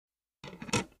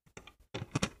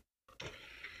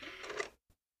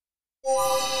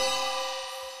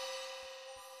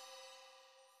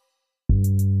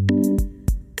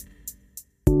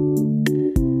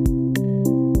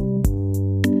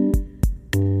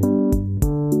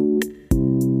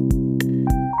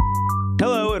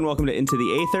and welcome to Into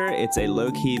the Aether. It's a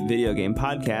low-key video game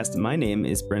podcast. My name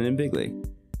is Brendan Bigley.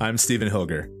 I'm Stephen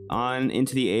Hilger. On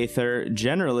Into the Aether,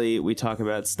 generally, we talk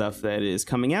about stuff that is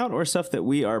coming out or stuff that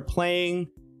we are playing.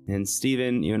 And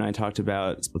Stephen, you and I talked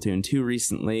about Splatoon 2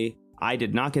 recently. I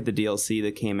did not get the DLC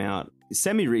that came out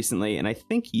semi-recently, and I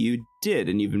think you did,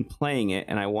 and you've been playing it,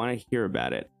 and I want to hear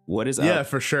about it. What is up? Yeah,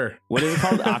 for sure. What is it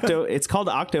called? Octo? It's called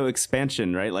Octo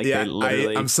Expansion, right? Like, yeah, they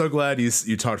literally... I'm so glad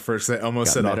you talked first. I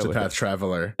almost said Octopath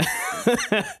Traveler,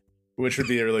 which would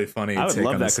be a really funny I would take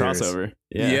love on that the series. crossover.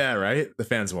 Yeah, right? The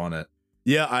fans want it.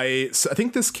 Yeah, I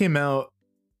think this came out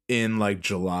in like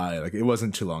July. Like, it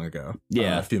wasn't too long ago.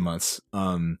 Yeah. A few months.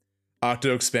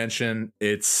 Octo Expansion,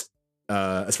 it's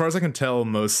as far as I can tell,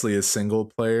 mostly a single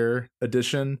player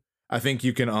edition. I think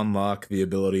you can unlock the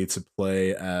ability to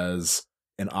play as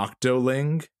an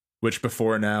Octoling, which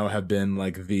before now have been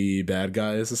like the bad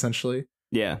guys, essentially.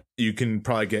 Yeah. You can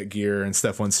probably get gear and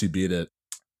stuff once you beat it.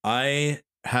 I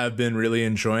have been really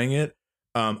enjoying it.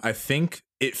 I think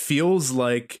it feels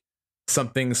like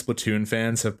something Splatoon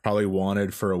fans have probably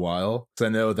wanted for a while. Because I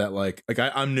know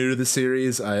that I'm new to the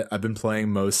series. I've been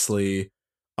playing mostly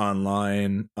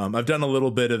online. I've done a little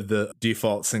bit of the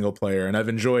default single player and I've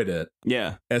enjoyed it.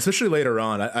 Yeah. And especially later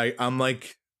on. I'm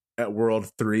like at world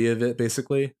 3 of it,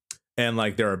 basically. And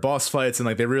like there are boss fights and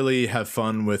like they really have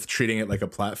fun with treating it like a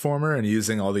platformer and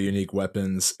using all the unique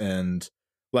weapons, and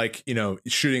like, you know,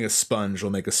 shooting a sponge will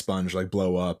make a sponge like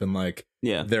blow up, and like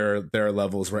there are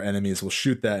levels where enemies will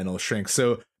shoot that and it'll shrink.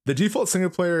 So the default single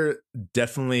player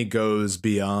definitely goes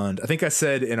beyond. I think I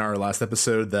said in our last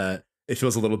episode that it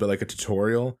feels a little bit like a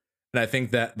tutorial, and I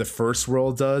think that the first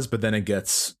world does, but then it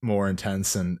gets more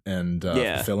intense and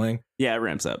fulfilling. Yeah, it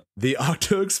ramps up. The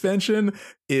Octo expansion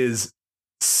is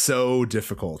so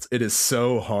difficult. It is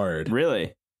so hard.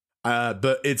 Really?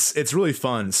 But it's really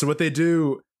fun. So what they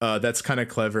do that's kind of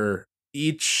clever.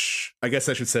 I guess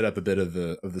I should set up a bit of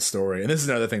the story. And this is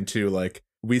another thing too. Like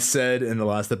we said in the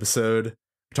last episode,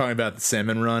 talking about the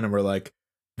salmon run, and we're like,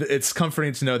 it's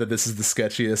comforting to know that this is the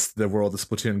sketchiest the world of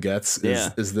Splatoon gets.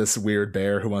 Is this weird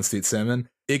bear who wants to eat salmon?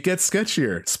 It gets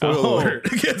sketchier. Spoiler alert.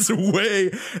 It gets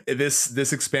way.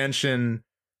 This expansion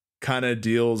kind of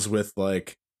deals with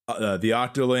like the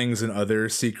Octolings and other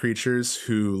sea creatures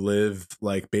who live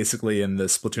like basically in the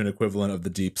Splatoon equivalent of the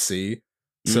deep sea.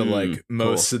 So like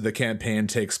most of the campaign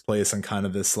takes place on kind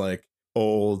of this like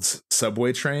old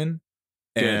subway train.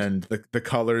 Good. And the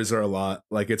colors are a lot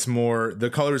like, it's more, the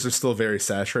colors are still very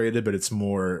saturated, but it's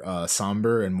more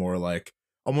somber and more like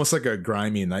almost like a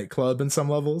grimy nightclub in some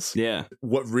levels. Yeah.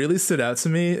 What really stood out to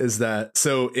me is that,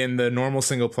 so in the normal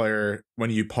single player, when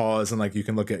you pause and like you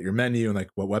can look at your menu and like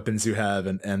what weapons you have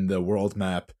and the world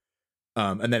map,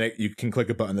 and then you can click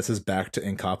a button that says back to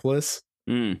Inkopolis.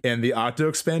 And the Octo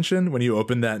expansion, when you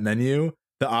open that menu,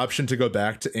 the option to go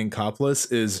back to Inkopolis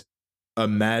is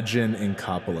Imagine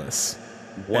Inkopolis.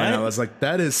 What? And I was like,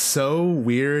 that is so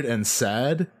weird and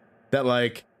sad that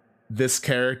like this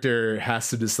character has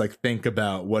to just like think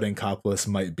about what Inkopolis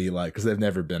might be like, because they've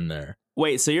never been there.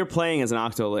 Wait, so you're playing as an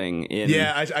Octoling in...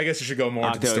 Yeah, I guess you should go more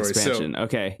into the story. Expansion. So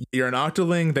okay. You're an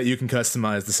Octoling that you can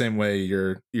customize the same way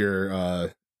your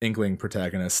Inkling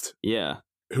protagonist. Yeah.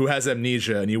 Who has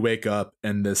amnesia, and you wake up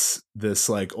and this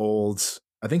like old,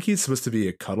 I think he's supposed to be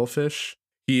a cuttlefish.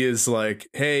 He is like,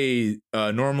 hey,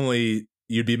 normally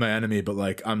you'd be my enemy, but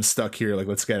like I'm stuck here, like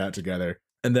let's get out together.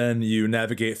 And then you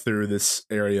navigate through this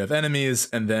area of enemies,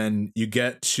 and then you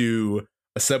get to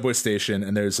a subway station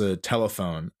and there's a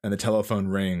telephone, and the telephone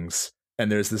rings,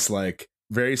 and there's this like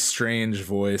very strange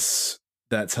voice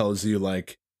that tells you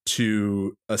like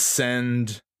to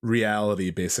ascend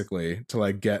reality, basically, to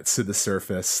like get to the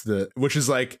surface, which is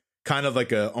like kind of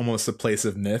like almost a place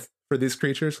of myth for these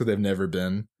creatures, because they've never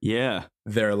been. Yeah.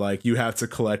 They're like, you have to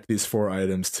collect these 4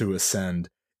 items to ascend.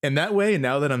 And that way,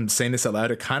 now that I'm saying this out loud,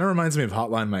 it kind of reminds me of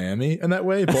Hotline Miami in that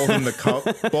way, both in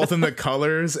the both in the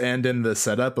colors and in the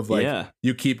setup of like,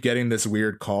 you keep getting this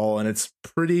weird call, and it's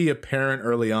pretty apparent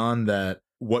early on that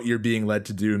what you're being led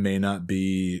to do may not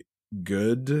be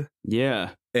good.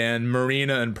 Yeah. And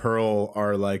Marina and Pearl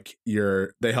are like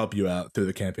they help you out through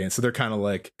the campaign, so they're kind of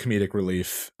like comedic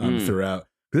relief throughout.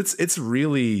 It's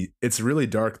really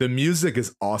dark. The music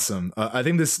is awesome. I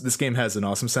think this game has an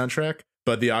awesome soundtrack,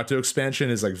 but the Octo expansion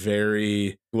is like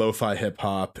very lo-fi hip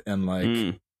hop and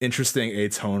like interesting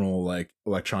atonal like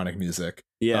electronic music.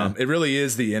 Yeah, it really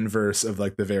is the inverse of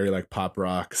like the very like pop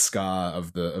rock ska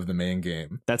of the main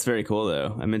game. That's very cool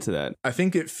though. I'm into that. I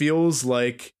think it feels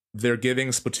like they're giving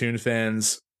Splatoon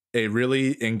fans a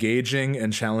really engaging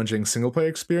and challenging single player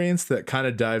experience that kind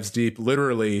of dives deep,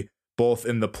 literally both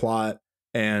in the plot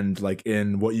and like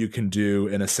in what you can do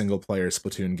in a single player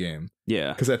Splatoon game.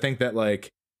 Yeah. Because I think that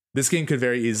like this game could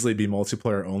very easily be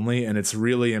multiplayer only, and it's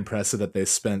really impressive that they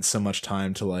spent so much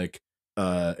time to like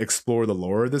explore the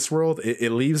lore of this world.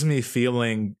 It leaves me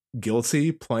feeling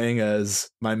guilty playing as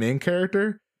my main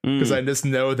character, because I just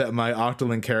know that my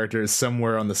Octoling character is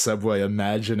somewhere on the subway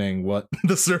imagining what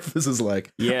the surface is like.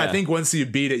 Yeah. I think once you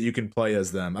beat it, you can play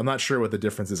as them. I'm not sure what the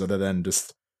difference is other than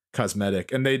just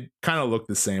cosmetic, and they kind of look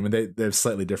the same, and they have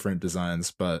slightly different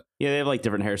designs, but Yeah, they have like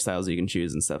different hairstyles you can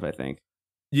choose and stuff, I think.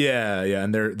 yeah,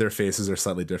 and their faces are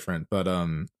slightly different, but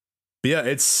yeah,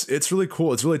 it's really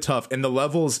cool. It's really tough, and the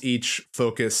levels each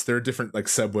focus. They're different, like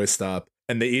subway stop,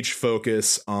 and they each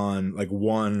focus on like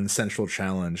one central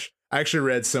challenge. I actually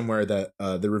read somewhere that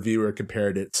the reviewer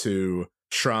compared it to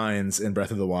shrines in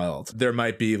Breath of the Wild. There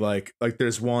might be like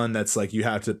there's one that's like you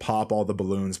have to pop all the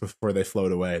balloons before they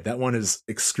float away. That one is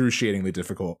excruciatingly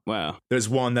difficult. Wow. There's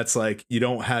one that's like you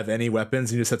don't have any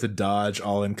weapons, you just have to dodge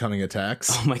all incoming attacks.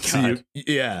 Oh my god.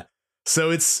 Yeah.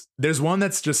 So there's one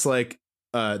that's just like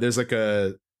there's like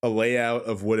a layout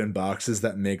of wooden boxes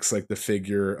that makes like the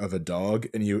figure of a dog,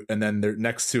 and then there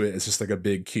next to it is just like a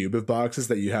big cube of boxes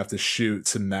that you have to shoot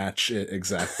to match it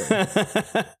exactly.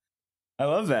 I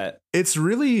love that. It's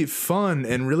really fun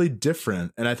and really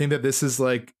different, and I think that this is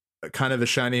like kind of a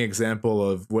shining example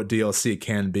of what DLC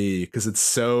can be, because it's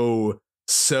so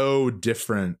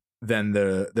different than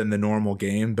the normal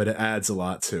game, but it adds a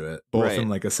lot to it. Both Right. in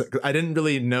like I didn't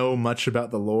really know much about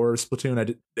the lore of Splatoon. I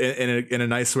did in a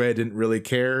nice way. I didn't really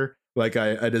care. Like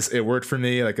I just, it worked for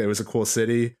me. Like it was a cool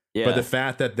city. Yeah. But the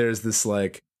fact that there's this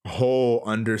like whole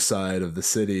underside of the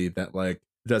city that like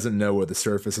doesn't know what the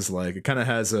surface is like, it kind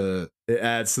of it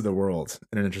adds to the world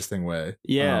in an interesting way.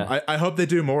 Yeah. I hope they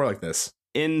do more like this.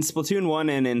 In Splatoon 1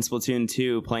 and in Splatoon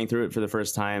 2, playing through it for the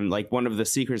first time, like one of the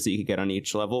secrets that you could get on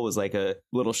each level was like a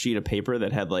little sheet of paper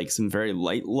that had like some very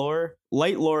light lore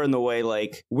in the way,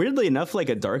 like weirdly enough, like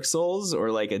a Dark Souls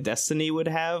or like a Destiny would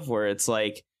have, where it's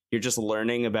like you're just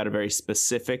learning about a very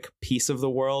specific piece of the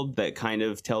world that kind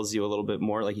of tells you a little bit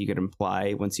more, like you could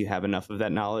imply once you have enough of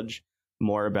that knowledge,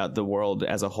 more about the world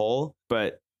as a whole.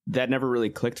 But that never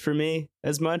really clicked for me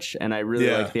as much, and I really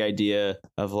like the idea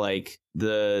of like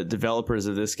the developers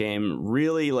of this game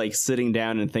really like sitting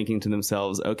down and thinking to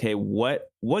themselves, okay, what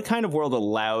kind of world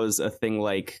allows a thing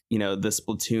like, you know, the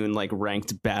Splatoon like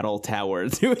ranked battle tower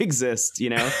to exist, you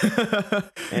know?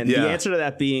 And the answer to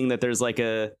that being that there's like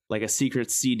a secret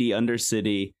seedy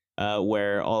undercity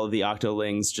where all of the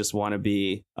Octolings just want to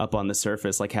be up on the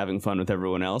surface, like having fun with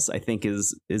everyone else, I think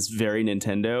is very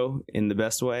Nintendo in the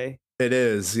best way. It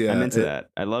is, yeah. I'm into that.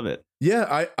 I love it.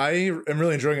 Yeah, I am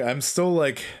really enjoying it. I'm still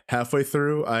like halfway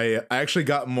through. I actually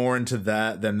got more into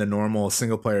that than the normal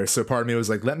single player. So part of me was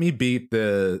like, let me beat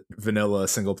the vanilla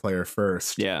single player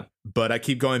first. Yeah. But I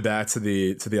keep going back to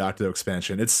the Octo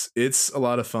expansion. It's a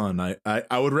lot of fun.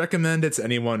 I would recommend it to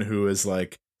anyone who is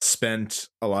like spent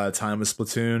a lot of time with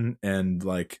Splatoon and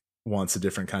like wants a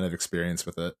different kind of experience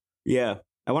with it. Yeah.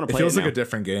 I want to play it. It feels like a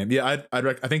different game. Yeah, I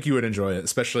think you would enjoy it,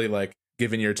 especially like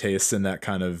given your taste in that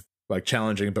kind of like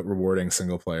challenging but rewarding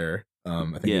single player. I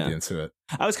think you'd be into it.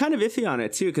 I was kind of iffy on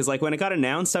it too, because like when it got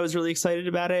announced, I was really excited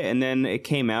about it, and then it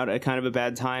came out at kind of a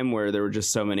bad time where there were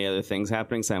just so many other things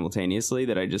happening simultaneously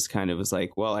that I just kind of was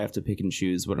like, well, I have to pick and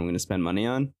choose what I'm going to spend money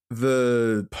on.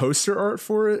 The poster art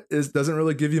for it doesn't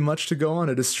really give you much to go on.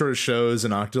 It just sort of shows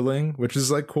an Octoling, which is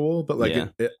like cool, but like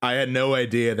I had no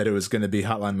idea that it was going to be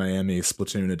Hotline Miami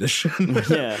Splatoon edition.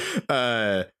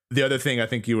 Yeah. The other thing I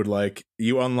think you would like,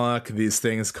 you unlock these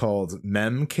things called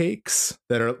mem cakes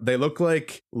they look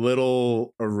like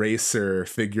little eraser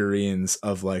figurines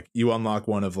of like, you unlock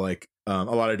one of like a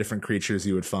lot of different creatures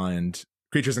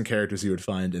and characters you would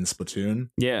find in Splatoon.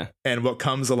 Yeah. And what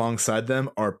comes alongside them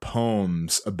are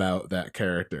poems about that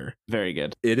character. Very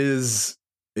good. It is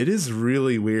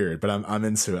really weird, but I'm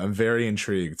into it. I'm very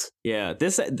intrigued. Yeah,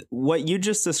 what you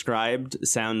just described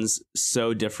sounds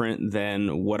so different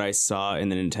than what I saw in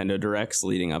the Nintendo Directs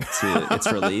leading up to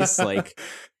its release. Like,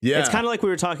 yeah, it's kind of like we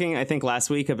were talking, I think, last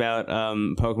week about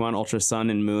Pokemon Ultra Sun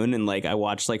and Moon, and like I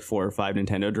watched like 4 or 5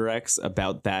 Nintendo Directs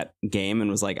about that game and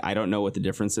was like, I don't know what the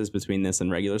difference is between this and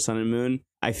regular Sun and Moon.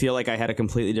 I feel like I had a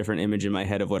completely different image in my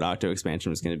head of what Octo Expansion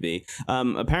was going to be.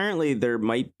 Apparently, there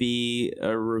might be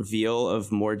a reveal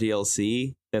of more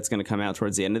DLC that's going to come out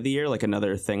towards the end of the year, like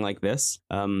another thing like this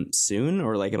soon,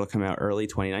 or like it'll come out early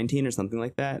 2019 or something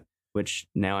like that, which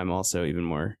now I'm also even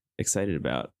more excited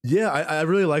about. Yeah, I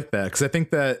really like that, because I think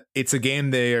that it's a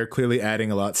game they are clearly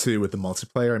adding a lot to with the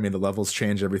multiplayer. I mean, the levels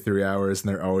change every 3 hours and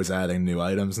they're always adding new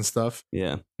items and stuff.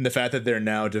 Yeah. And the fact that they're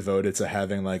now devoted to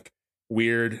having like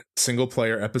weird single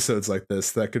player episodes like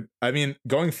this that could, I mean,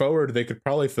 going forward, they could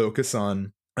probably focus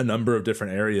on a number of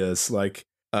different areas. Like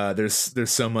there's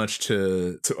so much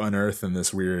to unearth in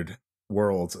this weird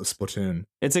world of Splatoon.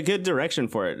 It's a good direction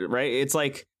for it, right? It's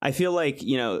like, I feel like,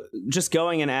 you know, just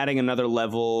going and adding another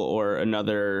level or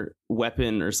another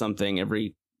weapon or something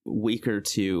every week or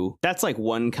two, that's like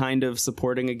one kind of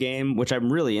supporting a game, which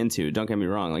I'm really into. Don't get me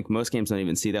wrong. Like most games don't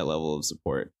even see that level of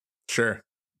support. Sure.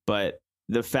 But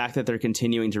the fact that they're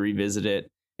continuing to revisit it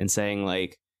and saying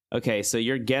like, okay, so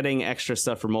you're getting extra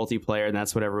stuff for multiplayer and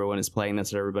that's what everyone is playing.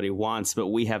 That's what everybody wants. But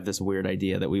we have this weird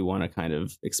idea that we want to kind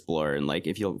of explore. And like,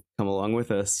 if you'll come along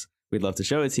with us, we'd love to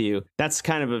show it to you. That's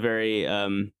kind of a very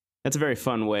that's a very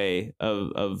fun way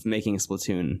of making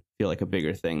Splatoon feel like a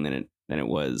bigger thing than it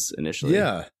was initially.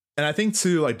 Yeah. And I think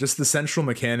too, like just the central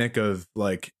mechanic of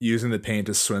like using the paint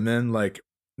to swim in, like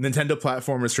Nintendo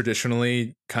platformers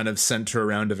traditionally kind of center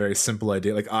around a very simple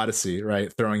idea, like Odyssey,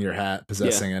 right? Throwing your hat,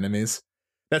 possessing enemies.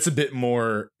 That's a bit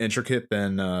more intricate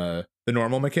than the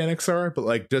normal mechanics are, but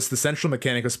like just the central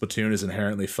mechanic of Splatoon is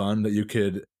inherently fun, that you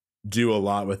could do a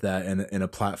lot with that in a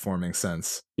platforming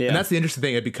sense. Yeah. And that's the interesting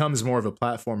thing. It becomes more of a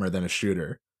platformer than a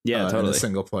shooter. Yeah, totally. In a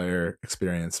single player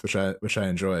experience, which I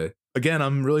enjoy. Again,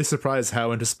 I'm really surprised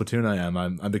how into Splatoon I am.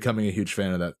 I'm becoming a huge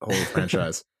fan of that whole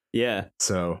franchise. Yeah.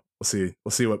 So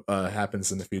we'll see what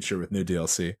happens in the future with new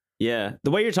DLC. Yeah, the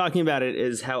way you're talking about it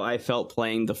is how I felt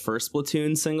playing the first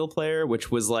Splatoon single player, which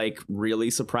was like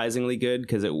really surprisingly good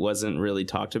because it wasn't really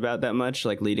talked about that much,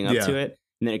 like leading up to it.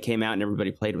 And then it came out and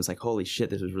everybody played. It was like, holy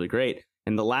shit, this was really great.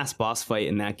 And the last boss fight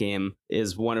in that game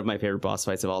is one of my favorite boss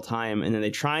fights of all time. And then they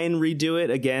try and redo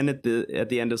it again at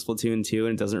the end of Splatoon 2,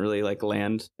 and it doesn't really like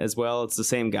land as well. It's the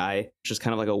same guy, just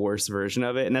kind of like a worse version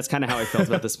of it. And that's kind of how I felt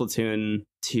about the Splatoon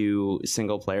 2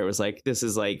 single player. It was like, this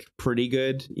is like pretty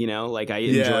good, you know, like I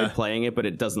enjoyed playing it, but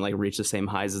it doesn't like reach the same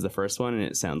highs as the first one. And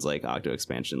it sounds like Octo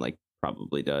Expansion like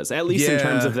probably does, at least in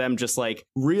terms of them just like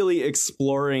really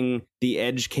exploring the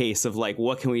edge case of like,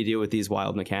 what can we do with these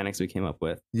wild mechanics we came up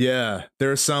with. Yeah,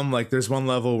 there's some like, there's one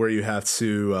level where you have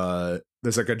to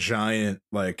there's like a giant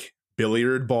like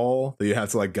billiard ball that you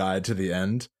have to like guide to the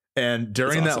end, and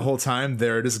during that whole time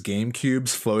there are just game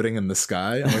cubes floating in the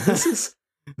sky. I'm like,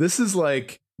 this is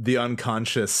like the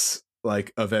unconscious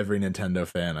like of every Nintendo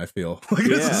fan, I feel like.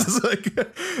 This is like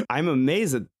I'm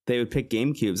amazed that they would pick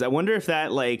GameCubes. I wonder if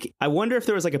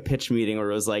there was like a pitch meeting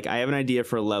where it was like, I have an idea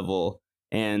for a level,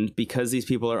 and because these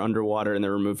people are underwater and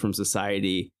they're removed from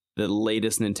society, the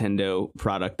latest Nintendo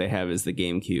product they have is the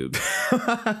GameCube.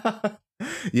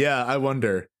 Yeah, I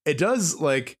wonder. It does,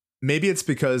 like, maybe it's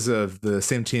because of the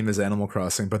same team as Animal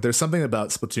Crossing, but there's something about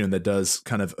Splatoon that does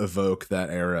kind of evoke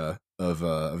that era of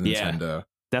Nintendo. Yeah.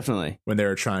 Definitely. When they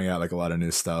were trying out like a lot of new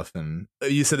stuff. And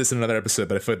you said this in another episode,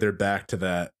 but I feel like they're back to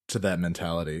that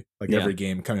mentality. Like every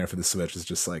game coming out for the Switch is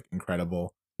just like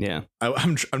incredible. Yeah.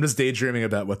 I'm just daydreaming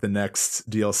about what the next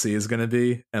DLC is going to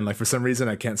be. And like for some reason,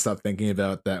 I can't stop thinking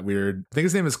about that weird, I think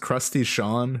his name is Krusty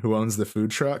Sean, who owns the food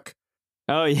truck.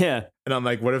 Oh, yeah. And I'm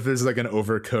like, what if there's like an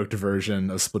overcooked version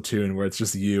of Splatoon where it's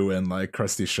just you and like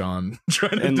Krusty Sean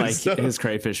trying to do stuff? His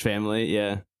crayfish family.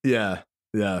 Yeah. Yeah.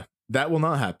 Yeah. That will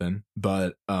not happen,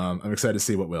 but I'm excited to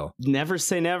see what will. Never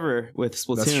say never with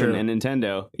Splatoon and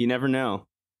Nintendo. You never know.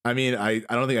 I mean, I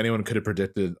don't think anyone could have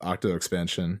predicted Octo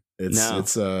Expansion.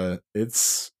 It's an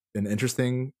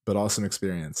interesting but awesome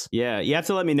experience. Yeah, you have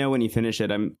to let me know when you finish it.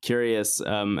 I'm curious.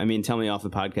 I mean, tell me off the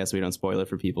podcast so we don't spoil it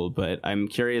for people, but I'm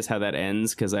curious how that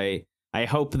ends, because I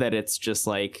hope that it's just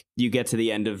like you get to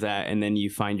the end of that and then you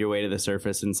find your way to the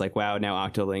surface and it's like, wow, now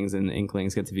Octolings and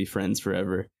Inklings get to be friends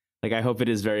forever. Like, I hope it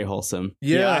is very wholesome.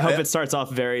 Yeah, I hope it starts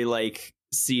off very like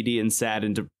seedy and sad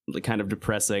and kind of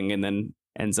depressing, and then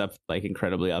ends up like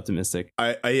incredibly optimistic.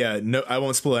 I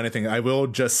won't spoil anything. I will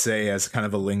just say, as kind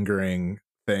of a lingering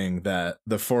thing, that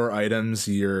the 4 items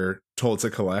you're told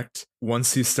to collect,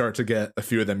 once you start to get a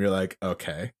few of them, you're like,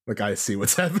 okay, like I see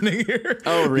what's happening here.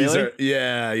 Oh, really?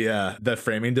 Yeah. That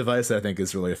framing device, I think,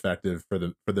 is really effective for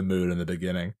the mood in the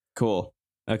beginning. Cool.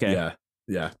 Okay.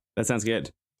 Yeah. That sounds good.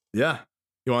 Yeah.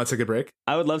 You want to take a break?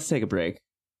 I would love to take a break.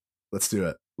 Let's do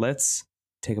it. Let's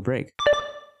take a break.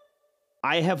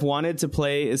 I have wanted to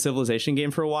play a Civilization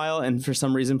game for a while, and for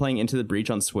some reason playing Into the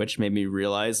Breach on Switch made me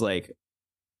realize, like,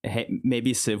 hey,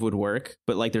 maybe Civ would work,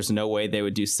 but like there's no way they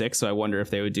would do 6, so I wonder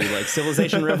if they would do like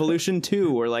Civilization Revolution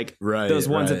 2 or like those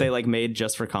ones that they like made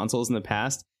just for consoles in the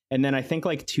past. And then I think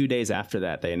like 2 days after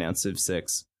that they announced Civ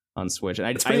 6 on Switch. And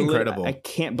it's pretty incredible. I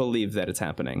can't believe that it's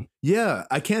happening. Yeah,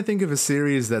 I can't think of a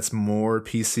series that's more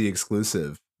PC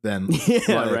exclusive than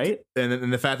right.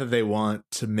 And the fact that they want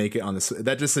to make it on this,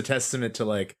 that's just a testament to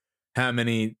like how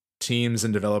many teams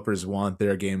and developers want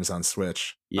their games on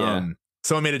Switch. Yeah.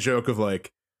 Someone made a joke of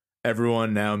like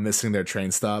everyone now missing their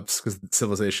train stops because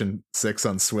Civilization 6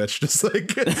 on Switch, just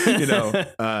like,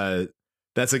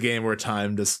 that's a game where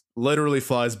time just literally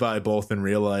flies by both in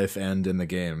real life and in the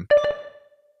game.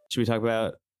 Should we talk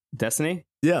about Destiny?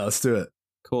 Yeah, let's do it.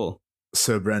 Cool.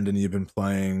 So, Brendan, you've been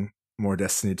playing more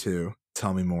Destiny 2.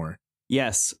 Tell me more.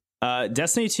 Yes.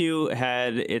 Destiny 2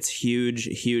 had its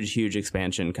huge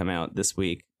expansion come out this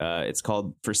week. It's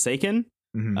called Forsaken.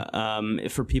 Mm-hmm.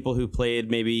 For people who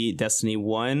played maybe Destiny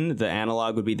 1, the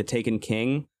analog would be the Taken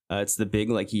King. It's the big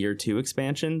like year 2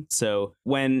 expansion. So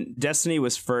when Destiny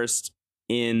was first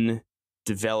in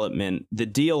development, the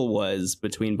deal was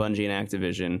between Bungie and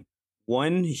Activision,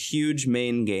 one huge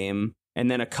main game and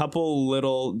then a couple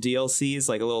little DLCs,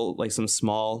 like some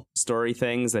small story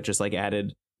things that just like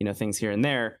added, things here and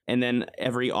there. And then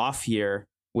every off year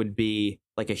would be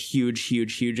like a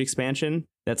huge expansion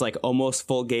that's like almost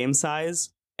full game size.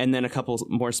 And then a couple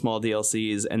more small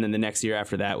DLCs. And then the next year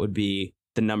after that would be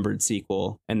the numbered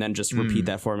sequel. And then just repeat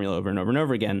that formula over and over and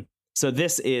over again. So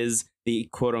this is the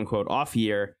quote unquote off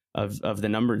year of the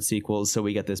numbered sequels. So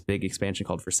we get this big expansion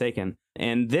called Forsaken.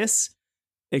 And this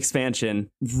expansion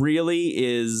really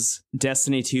is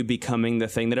Destiny 2 becoming the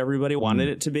thing that everybody wanted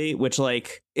it to be, which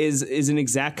like is an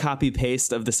exact copy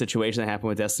paste of the situation that happened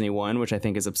with Destiny 1, which I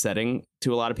think is upsetting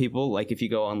to a lot of people. Like if you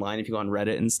go online, if you go on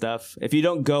Reddit and stuff, if you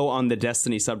don't go on the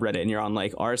Destiny subreddit and you're on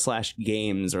like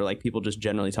r/games or like people just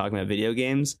generally talking about video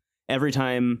games, every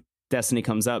time Destiny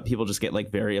comes up, people just get like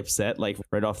very upset, like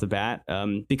right off the bat,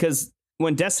 because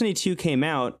when Destiny 2 came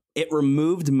out, it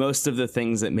removed most of the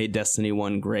things that made Destiny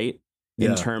 1 great.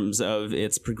 In terms of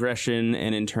its progression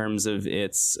and in terms of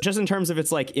its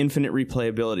like infinite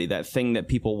replayability, that thing that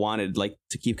people wanted like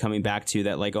to keep coming back to,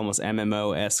 that like almost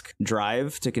MMO-esque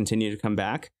drive to continue to come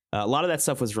back. A lot of that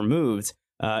stuff was removed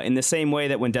in the same way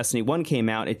that when Destiny 1 came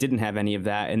out, it didn't have any of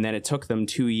that. And then it took them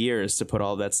 2 years to put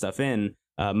all that stuff in.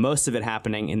 Most of it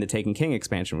happening in the Taken King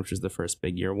expansion, which was the first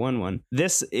big year one.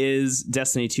 This is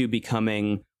Destiny 2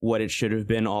 becoming what it should have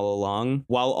been all along,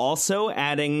 while also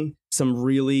adding some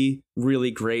really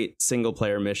great single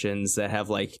player missions that have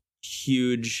like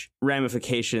huge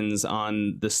ramifications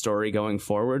on the story going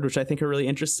forward, which I think are really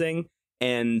interesting.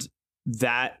 And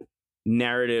that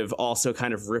narrative also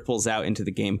kind of ripples out into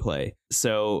the gameplay.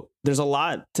 So there's a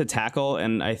lot to tackle,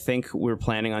 and I think we're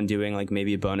planning on doing like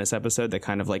maybe a bonus episode that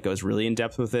kind of like goes really in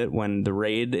depth with it when the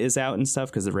raid is out and stuff,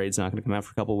 because the raid's not going to come out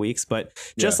for a couple weeks. But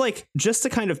just to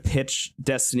kind of pitch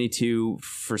Destiny 2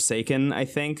 Forsaken, I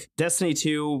think Destiny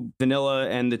 2 Vanilla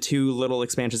and the 2 little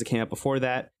expansions that came out before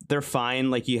that, they're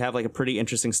fine. Like you have like a pretty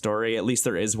interesting story. At least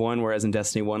there is one, whereas in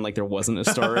Destiny 1, like there wasn't a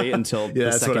story until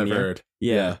the second year. Heard.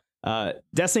 Yeah.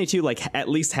 Destiny 2 like at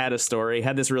least had a story,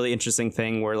 had this really interesting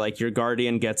thing where like your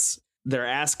Guardian gets their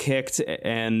ass kicked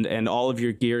and all of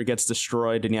your gear gets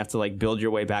destroyed and you have to like build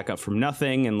your way back up from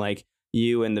nothing, and like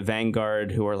you and the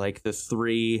Vanguard, who are like the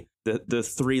three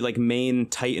like main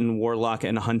Titan, Warlock,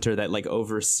 and Hunter that like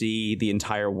oversee the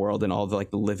entire world and all the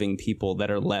like the living people that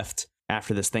are left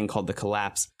after this thing called the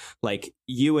Collapse, like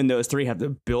you and those three have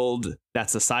to build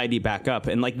that society back up.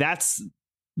 And like that's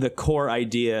the core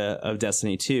idea of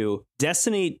Destiny 2.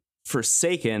 Destiny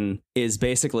Forsaken is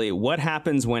basically what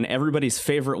happens when everybody's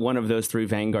favorite one of those 3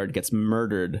 Vanguard gets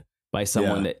murdered by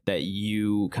someone that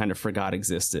you kind of forgot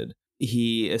existed.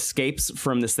 He escapes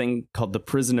from this thing called the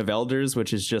Prison of Elders,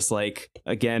 which is just like,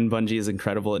 again, Bungie is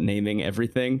incredible at naming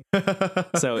everything.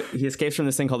 So he escapes from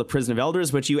this thing called the Prison of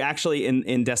Elders, which you actually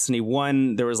in Destiny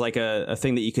 1, there was like a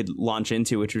thing that you could launch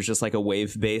into, which was just like a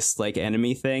wave-based like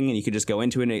enemy thing. And you could just go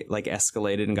into it and it like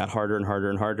escalated and got harder and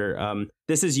harder and harder.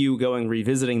 This is you going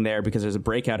revisiting there because there's a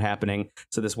breakout happening.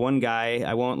 So this one guy,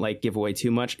 I won't like give away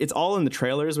too much. It's all in the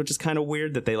trailers, which is kind of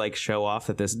weird that they like show off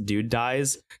that this dude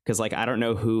dies. Because like, I don't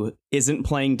know who isn't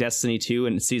playing Destiny 2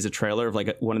 and sees a trailer of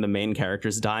like one of the main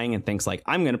characters dying and thinks like,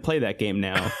 I'm going to play that game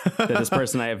now that this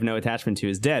person I have no attachment to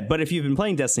is dead. But if you've been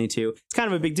playing Destiny 2, it's kind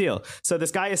of a big deal. So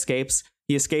this guy escapes.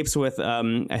 He escapes with,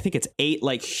 I think it's 8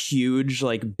 like huge,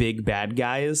 like big bad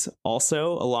guys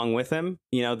also along with him.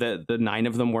 You know, the 9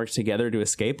 of them work together to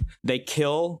escape. They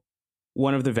kill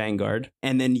one of the Vanguard,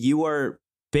 and then you are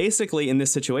basically in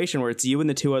this situation where it's you and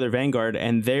the 2 other Vanguard,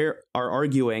 and they are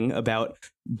arguing about,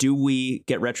 do we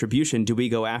get retribution? Do we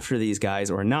go after these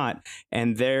guys or not?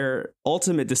 And their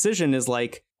ultimate decision is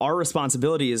like, our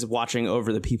responsibility is watching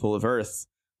over the people of Earth.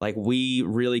 Like, we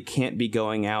really can't be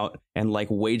going out and like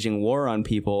waging war on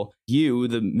people. You,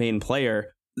 the main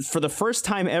player, for the first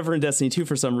time ever in Destiny 2,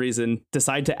 for some reason,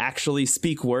 decide to actually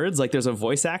speak words. Like there's a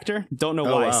voice actor. Don't know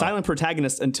why. Wow. Silent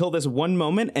protagonist until this one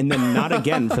moment, and then not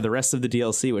again for the rest of the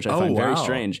DLC, which I find very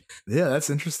strange. Yeah, that's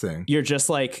interesting. You're just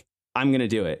like, I'm going to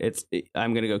do it.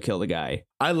 I'm going to go kill the guy.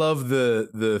 I love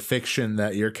the fiction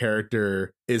that your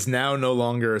character is now no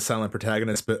longer a silent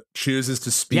protagonist, but chooses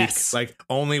to speak like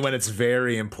only when it's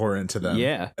very important to them.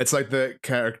 Yeah. It's like the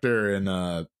character in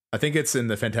I think it's in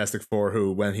the Fantastic Four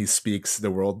who, when he speaks, the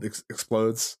world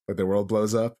explodes, like the world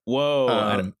blows up.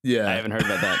 Whoa. Yeah. I haven't heard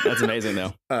about that. That's amazing,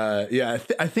 though. Yeah,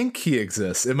 I think he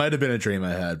exists. It might have been a dream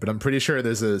I had, but I'm pretty sure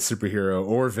there's a superhero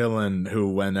or villain who,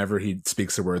 whenever he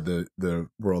speaks a word, the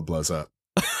world blows up.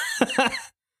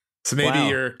 So maybe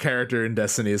your character in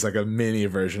Destiny is like a mini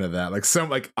version of that.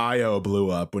 Like Io blew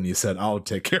up when you said, I'll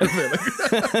take care of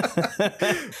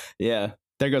it. Yeah.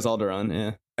 There goes Alderaan.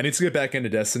 Yeah. I need to get back into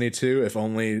Destiny 2, if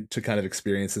only to kind of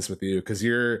experience this with you, because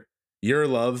your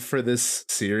love for this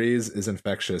series is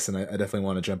infectious, and I definitely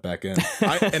want to jump back in.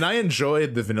 I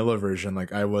enjoyed the vanilla version.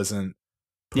 Like, I wasn't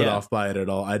put off by it at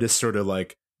all. I just sort of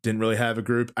like didn't really have a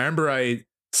group. I remember I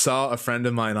saw a friend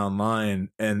of mine online,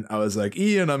 and I was like,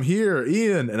 Ian, I'm here,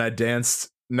 Ian, and I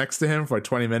danced next to him for like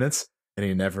 20 minutes, and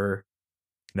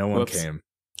no one came.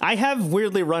 I have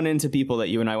weirdly run into people that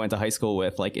you and I went to high school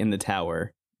with, like in the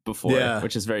tower before,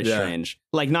 which is very strange.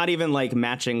 Like, not even like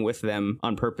matching with them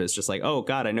on purpose, just like, oh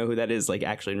god, I know who that is, like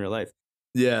actually in real life.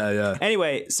 Yeah.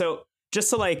 Anyway, so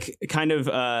just to like kind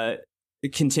of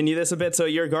continue this a bit, so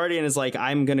your guardian is like,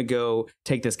 I'm gonna go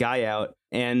take this guy out,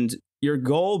 and your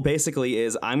goal basically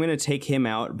is, I'm gonna take him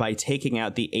out by taking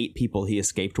out the 8 people he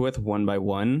escaped with one by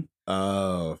one.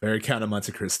 Oh, very Count of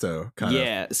Monte Cristo kind of.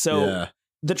 Yeah, so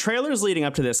the trailers leading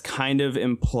up to this kind of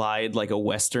implied like a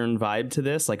Western vibe to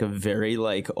this, like a very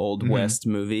like Old West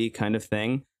movie kind of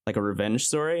thing, like a revenge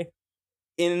story.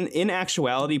 In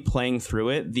actuality, playing through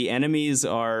it, the enemies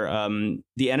are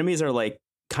like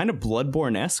kind of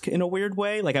Bloodborne-esque in a weird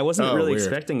way. Like, I wasn't really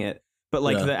expecting it, but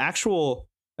like the actual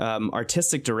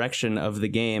artistic direction of the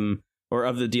game or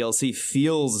of the DLC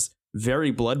feels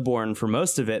very Bloodborne for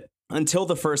most of it. Until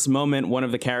the first moment, one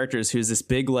of the characters, who's this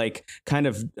big, like, kind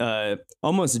of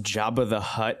almost Jabba the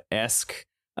Hutt-esque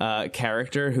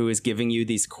character who is giving you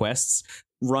these quests,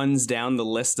 runs down the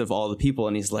list of all the people,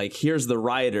 and he's like, here's the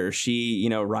rider. She,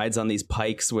 rides on these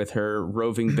pikes with her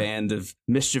roving band of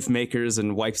mischief makers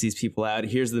and wipes these people out.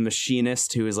 Here's the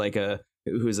machinist, who is like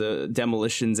who's a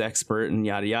demolitions expert and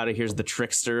yada yada. Here's the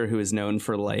trickster, who is known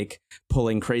for like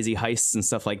pulling crazy heists and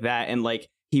stuff like that. And like,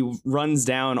 he runs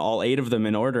down all 8 of them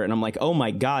in order, and I'm like, oh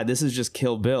my god, this is just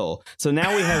Kill Bill. So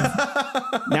now we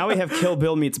have Kill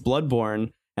Bill meets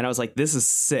Bloodborne, and I was like, this is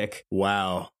sick.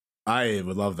 Wow, I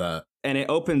would love that. And it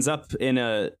opens up in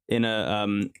a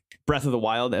Breath of the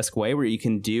Wild-esque way, where you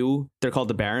can they're called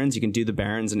the Barons. You can do the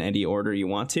Barons in any order you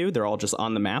want to. They're all just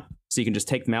on the map, so you can just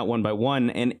take them out one by one,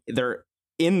 and they're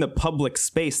in the public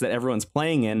space that everyone's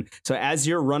playing in. So as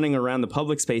you're running around the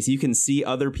public space, you can see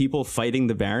other people fighting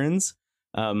the Barons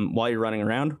while you're running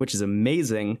around, which is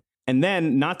amazing. And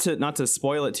then, not to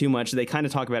spoil it too much, they kind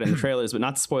of talk about it in the trailers, but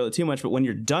not to spoil it too much, but when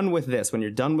you're done with this, when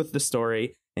you're done with the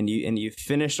story, and you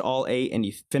finished all 8, and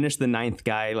you finish the 9th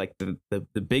guy, like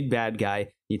the big bad guy,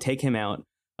 you take him out,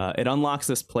 it unlocks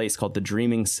this place called the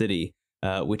Dreaming City,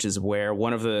 which is where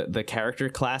one of the character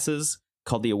classes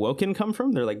called the Awoken come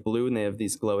from. They're like blue and they have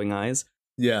these glowing eyes.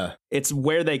 Yeah. It's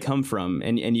where they come from,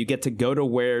 and you get to go to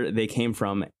where they came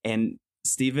from, and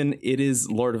Steven, it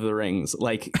is Lord of the Rings.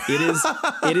 Like,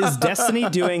 it is Destiny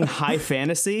doing high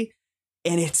fantasy,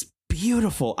 and it's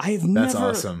beautiful. That's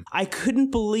awesome. I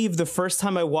couldn't believe the first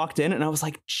time I walked in, and I was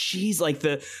like, geez, like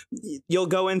you'll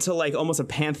go into like almost a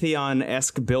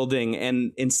Pantheon-esque building,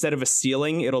 and instead of a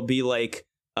ceiling, it'll be like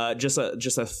just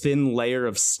a thin layer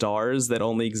of stars that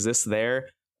only exist there.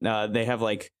 They have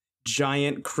like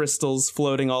giant crystals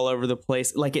floating all over the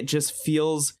place. Like, it just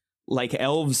feels like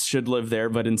elves should live there,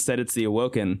 but instead it's the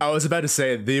Awoken. I was about to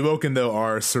say, the Awoken, though,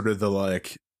 are sort of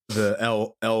the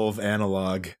elf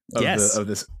analog of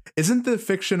this. Isn't the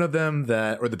fiction of them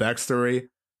or the backstory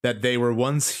that they were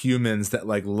once humans that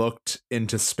like looked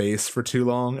into space for too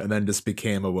long and then just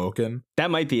became Awoken? That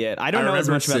might be it. I don't know as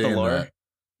much about the lore. That.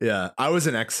 Yeah, I was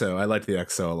an Exo. I liked the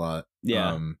Exo a lot.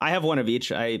 Yeah, I have one of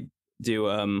each. I do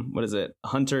what is it?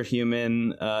 Hunter,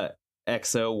 human,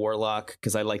 Exo, warlock,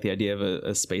 because I like the idea of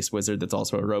a space wizard that's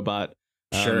also a robot.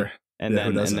 Sure. And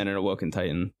then an Awoken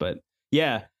Titan. But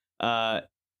yeah,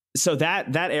 so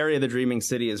that area of the Dreaming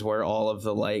City is where all of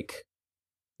the like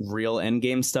real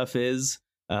endgame stuff is.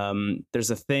 There's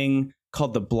a thing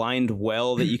called the Blind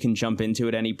Well that you can jump into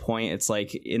at any point. It's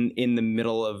like in the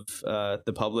middle of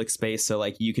the public space, so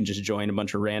like you can just join a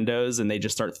bunch of randos and they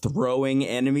just start throwing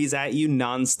enemies at you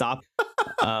nonstop.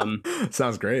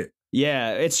 Sounds great.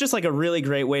 Yeah, it's just like a really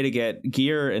great way to get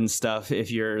gear and stuff if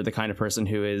you're the kind of person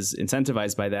who is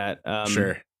incentivized by that.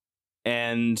 Sure.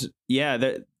 And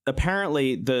yeah,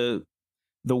 apparently the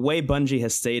way Bungie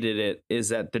has stated it is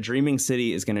that the Dreaming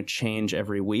City is going to change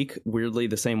every week, weirdly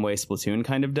the same way Splatoon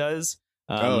kind of does.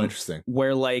 Oh, interesting.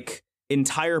 Where like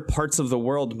entire parts of the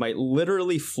world might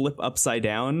literally flip upside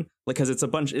down, like because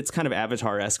it's kind of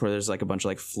Avatar-esque where there's like a bunch of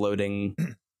like floating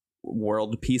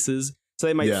world pieces. So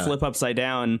they might flip upside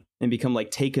down and become like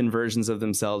taken versions of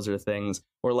themselves or things.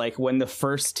 Or like when the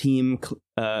first team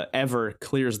ever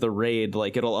clears the raid,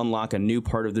 like it'll unlock a new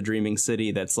part of the Dreaming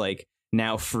City that's like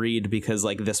now freed because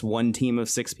like this one team of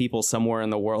 6 people somewhere in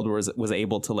the world was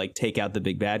able to like take out the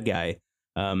big bad guy.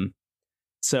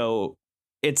 So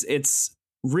it's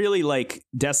really like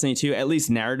Destiny 2, at least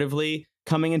narratively,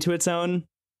 coming into its own,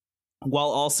 while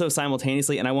also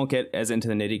simultaneously, and I won't get as into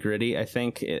the nitty gritty, I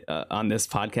think, on this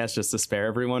podcast just to spare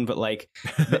everyone, but like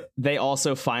they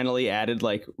also finally added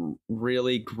like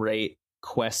really great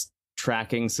quest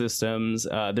tracking systems.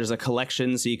 There's a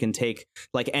collection, so you can take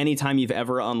like anytime you've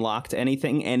ever unlocked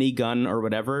anything, any gun or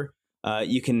whatever,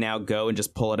 you can now go and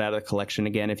just pull it out of the collection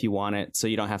again if you want it. So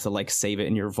you don't have to like save it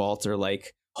in your vault or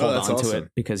like hold on to it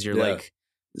because you're like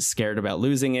scared about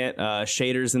losing it.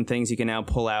 Shaders and things you can now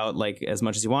pull out like as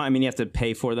much as you want. I mean, you have to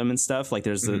pay for them and stuff. Like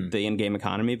there's the in-game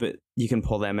economy, but you can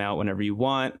pull them out whenever you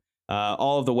want.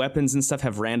 All of the weapons and stuff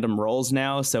have random rolls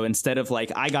now. So instead of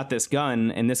like, I got this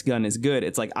gun and this gun is good,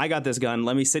 it's like, I got this gun.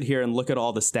 Let me sit here and look at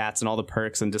all the stats and all the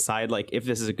perks and decide like if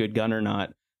this is a good gun or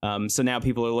not. So now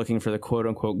people are looking for the quote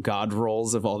unquote God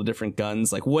rolls of all the different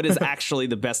guns. Like what is actually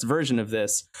the best version of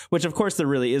this? Which of course there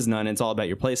really is none. It's all about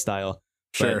your play style.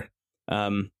 Sure. But,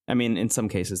 I mean, in some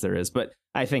cases there is, but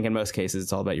I think in most cases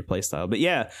it's all about your play style. But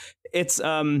yeah, it's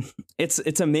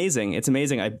amazing. It's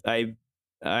amazing.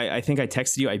 I think I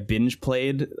texted you. I binge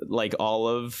played like all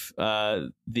of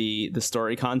the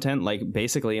story content, like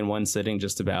basically in one sitting,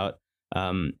 just about.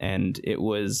 And it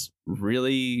was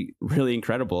really, really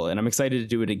incredible. And I'm excited to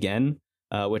do it again,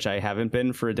 which I haven't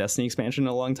been for a Destiny expansion in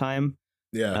a long time.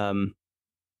 Yeah.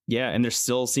 Yeah, and there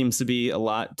still seems to be a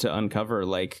lot to uncover.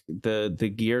 Like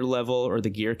the gear level or the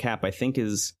gear cap, I think,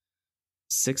 is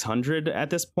 600 at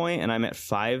this point, and I'm at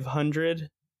 500,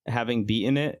 having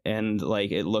beaten it. And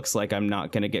like it looks like I'm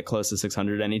not going to get close to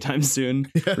 600 anytime soon,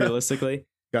 realistically.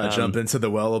 Gotta jump into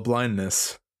the well of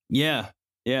blindness. Yeah,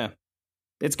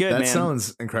 it's good. That man.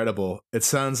 sounds incredible. It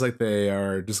sounds like they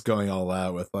are just going all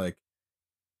out with like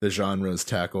the genres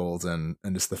tackled and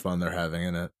just the fun they're having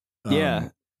in it. Yeah.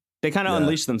 They kind of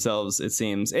unleash themselves, it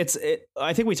seems.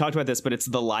 I think we talked about this, but it's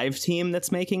the live team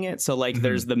that's making it. So like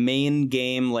there's the main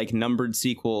game, like numbered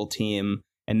sequel team,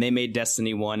 and they made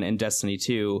Destiny 1 and Destiny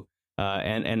 2.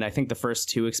 And I think the first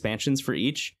 2 expansions for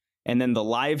each. And then the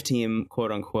live team,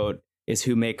 quote unquote, is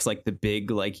who makes like the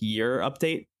big like year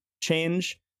update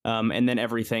change. And then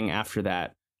everything after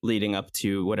that leading up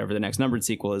to whatever the next numbered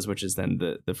sequel is, which is then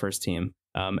the first team.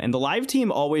 And the live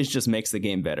team always just makes the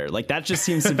game better. Like that just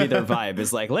seems to be their vibe,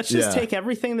 is like, let's just take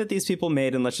everything that these people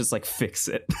made and let's just like fix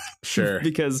it. Sure.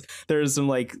 Because there's some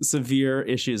like severe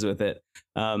issues with it.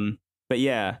 But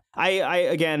yeah,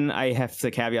 I have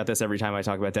to caveat this every time I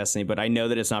talk about Destiny, but I know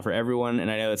that it's not for everyone.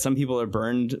 And I know that some people are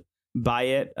burned by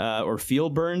it or feel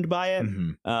burned by it.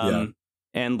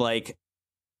 And like,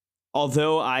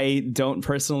 although I don't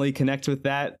personally connect with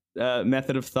that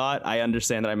method of thought, I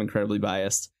understand that I'm incredibly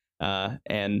biased.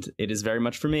 And it is very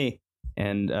much for me.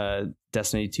 And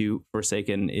Destiny 2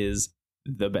 Forsaken is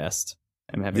the best.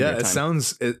 I'm having a great time. It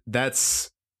sounds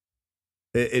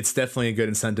it's definitely a good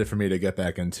incentive for me to get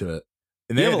back into it.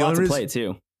 And you have a lot to play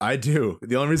too. I do.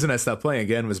 The only reason I stopped playing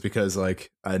again was because like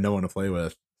I had no one to play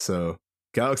with. So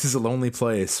Galaxy's a lonely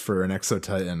place for an Exo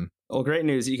Titan. Well, great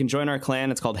news. You can join our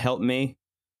clan. It's called Help Me.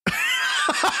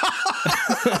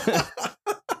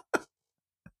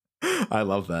 I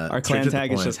love that. Our clan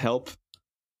tag is just help.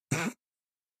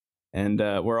 And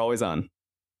we're always on.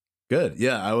 Good.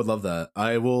 Yeah, I would love that.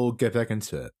 I will get back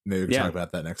into it. Maybe we can talk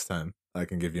about that next time. I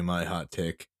can give you my hot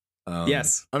take.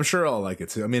 Yes. I'm sure I'll like it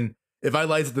too. I mean, if I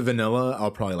liked the vanilla,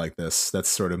 I'll probably like this. That's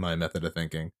sort of my method of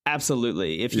thinking.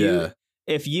 Absolutely.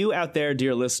 If you out there,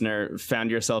 dear listener,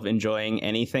 found yourself enjoying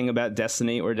anything about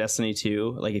Destiny or Destiny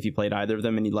 2, like if you played either of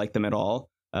them and you liked them at all,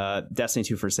 Destiny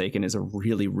 2 Forsaken is a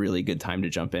really, really good time to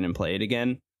jump in and play it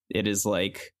again. It is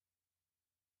like,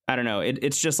 I don't know,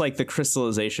 it's just like the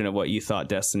crystallization of what you thought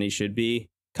Destiny should be,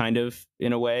 kind of,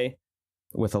 in a way,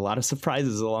 with a lot of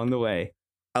surprises along the way.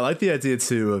 I like the idea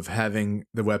too of having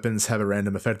the weapons have a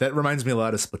random effect. That reminds me a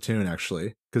lot of Splatoon,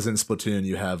 actually, because in Splatoon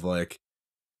you have like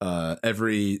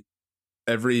every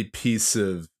piece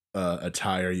of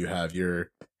attire. You have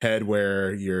your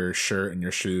headwear, your shirt, and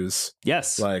your shoes.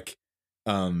 Yes. Like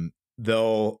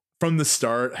they'll from the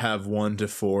start have 1 to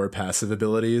 4 passive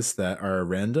abilities that are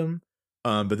random.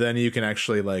 But then you can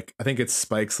actually, like, I think it's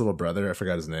Spike's little brother. I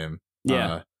forgot his name.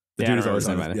 Yeah. The dude is always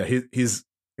on. Yeah, he's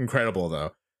incredible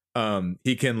though.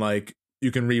 He can, like,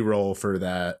 you can re-roll for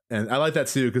that, and I like that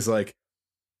too because, like,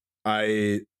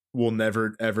 I will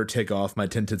never ever take off my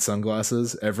tinted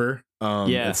sunglasses ever.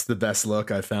 It's the best look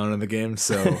I found in the game,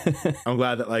 so I'm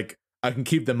glad that, like, I can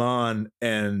keep them on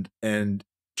and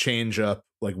change up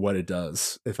like what it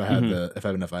does if I have if I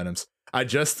have enough items. I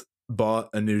just bought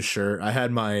a new shirt. I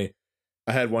had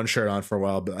one shirt on for a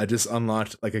while, but I just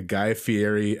unlocked like a Guy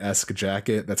Fieri-esque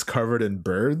jacket that's covered in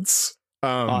birds.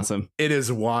 Awesome. It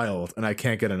is wild, and I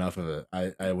can't get enough of it.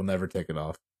 I will never take it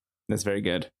off. That's very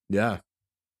good. Yeah.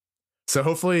 So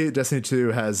hopefully Destiny 2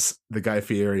 has the Guy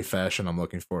Fieri fashion I'm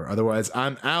looking for. Otherwise,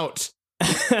 I'm out.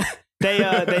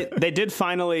 They did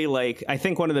finally, like, I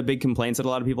think one of the big complaints that a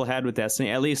lot of people had with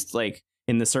Destiny, at least like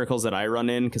in the circles that I run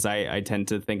in, because I tend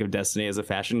to think of Destiny as a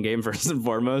fashion game first and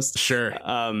foremost. Sure.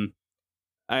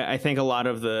 I think a lot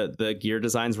of the gear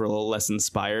designs were a little less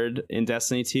inspired in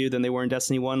Destiny 2 than they were in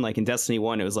Destiny 1. Like in Destiny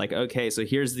 1, it was like, okay, so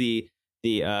here's the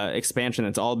expansion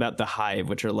that's all about the Hive,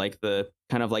 which are like the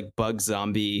kind of like bug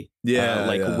zombie,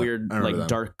 weird, like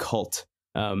dark cult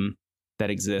that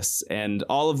exists. And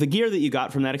all of the gear that you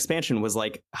got from that expansion was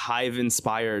like Hive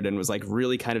inspired and was like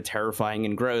really kind of terrifying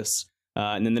and gross.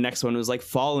 And then the next one was like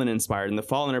Fallen inspired, and the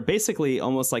Fallen are basically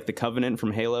almost like the Covenant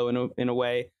from Halo in a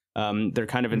way. They're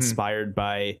kind of inspired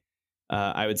by,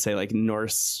 I would say, like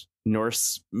Norse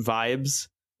vibes,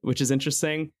 which is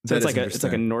interesting. So it's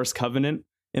like a Norse Covenant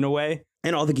in a way.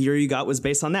 And all the gear you got was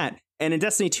based on that. And in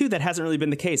Destiny 2, that hasn't really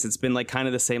been the case. It's been like kind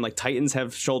of the same. Like Titans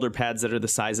have shoulder pads that are the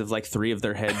size of like 3 of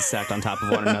their heads stacked on top of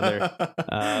one another.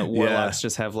 Warlocks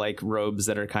just have like robes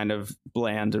that are kind of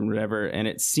bland and whatever. And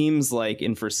it seems like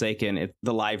in Forsaken,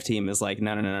 the live team is like,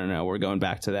 no, we're going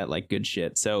back to that like good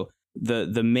shit. So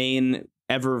the main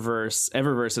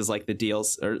Eververse is like the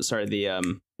deals, or sorry,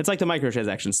 it's like the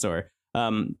microtransaction store.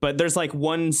 But there's like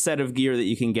one set of gear that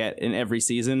you can get in every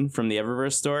season from the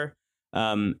Eververse store.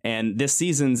 And this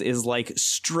season's is like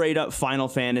straight up Final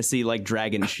Fantasy, like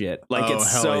dragon shit. Like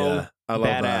it's so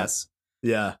badass.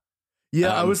 That.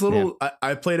 Yeah. I was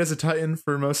I played as a Titan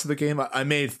for most of the game. I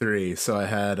made 3, so I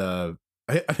had I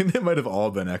think they might have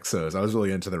all been Exos. I was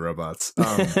really into the robots.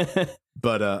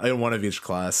 But I had one of each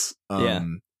class.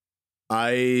 I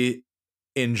played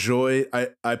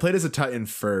as a Titan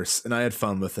first, and I had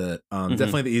fun with it.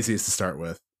 Definitely the easiest to start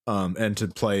with, and to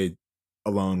play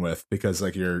alone with, because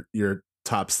like your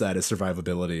top stat is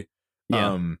survivability.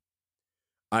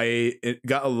 It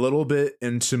got a little bit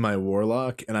into my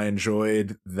Warlock, and I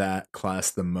enjoyed that class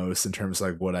the most in terms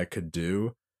of like what I could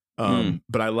do.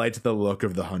 But I liked the look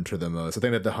of the Hunter the most. I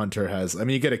think that the Hunter has, I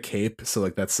mean, you get a cape, so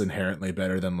like that's inherently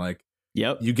better than like,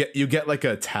 you get like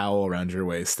a towel around your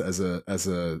waist as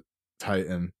a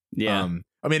Titan.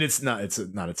 I mean, it's not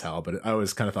a towel, but I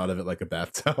always kind of thought of it like a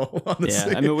bath towel,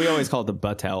 honestly. Yeah, I mean, we always call it the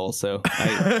butt towel, so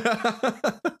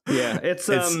it's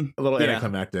a little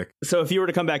anticlimactic. So if you were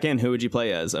to come back in, who would you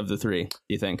play as of the 3, do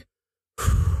you think?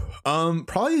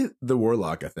 Probably the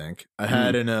Warlock, I think. I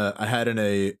had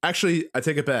actually, I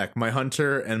take it back. My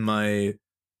Hunter and my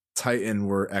Titan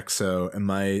were Exo, and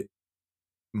my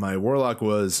Warlock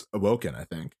was Awoken, I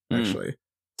think, actually.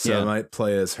 So I might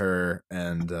play as her,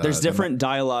 and there's different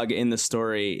dialogue in the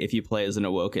story if you play as an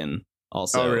Awoken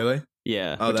also. Oh, really?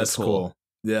 Yeah. Oh, that's cool.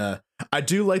 Yeah. I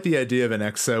do like the idea of an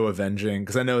Exo avenging,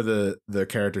 because I know the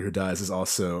character who dies is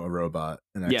also a robot,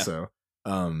 an Exo.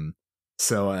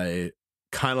 So I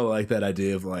kind of like that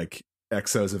idea of like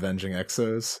Exos avenging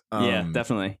Exos. Yeah,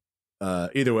 definitely.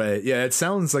 Either way, yeah, it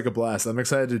sounds like a blast. I'm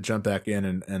excited to jump back in,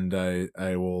 and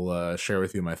I will share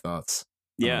with you my thoughts.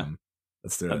 Yeah.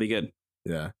 Let's do it. That'd be good.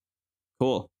 Yeah.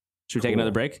 Cool. Should we take another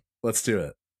break? Let's do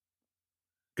it.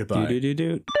 Goodbye.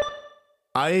 Do.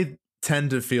 I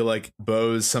tend to feel like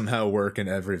bows somehow work in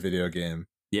every video game.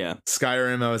 Yeah.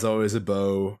 Skyrim, I was always a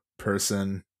bow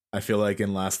person. I feel like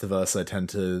in Last of Us, I tend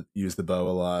to use the bow a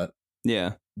lot.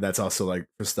 Yeah. That's also like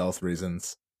for stealth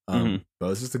reasons.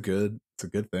 Bows is a good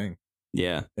thing.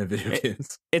 Yeah. In video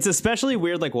games. It's especially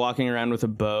weird like walking around with a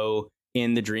bow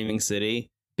in the Dreaming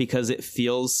City, because it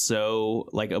feels so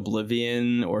like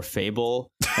Oblivion or Fable,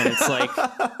 and it's like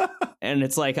And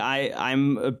it's like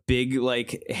I'm a big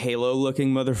like Halo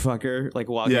looking motherfucker, like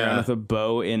walking around with a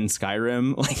bow in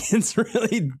Skyrim. Like it's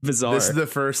really bizarre. This is the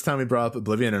first time we brought up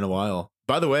Oblivion in a while.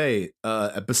 By the way,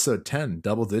 episode 10,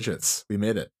 double digits. We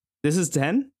made it. This is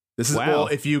 10? This is well,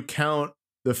 if you count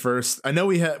the first. I know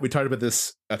we talked about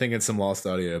this, I think, in some Lost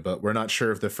Audio, but we're not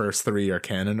sure if the first 3 are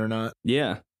canon or not.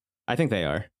 Yeah, I think they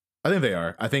are.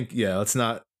 I think, yeah, let's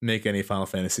not make any Final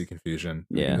Fantasy confusion.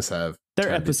 Yeah. We can just have there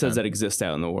are episodes that exist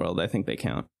out in the world. I think they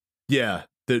count. Yeah.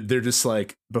 They're just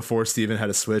like before Steven had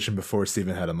a Switch and before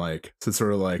Steven had a mic. So it's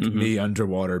sort of like me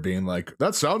underwater being like,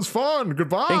 that sounds fun.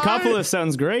 Goodbye. Inkopolis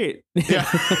sounds great. Yeah.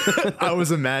 I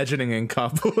was imagining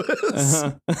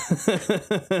Inkopolis.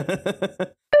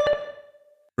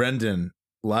 Brendan,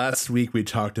 last week we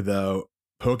talked about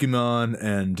Pokemon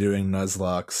and doing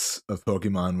Nuzlocks of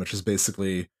Pokemon, which is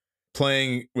basically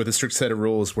playing with a strict set of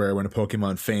rules where when a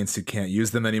Pokemon faints, you can't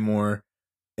use them anymore,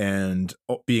 and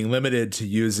being limited to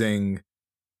using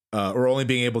or only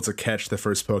being able to catch the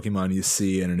first Pokemon you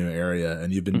see in a new area.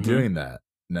 And you've been doing that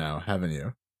now, haven't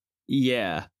you?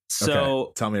 Yeah. So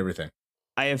okay. Tell me everything.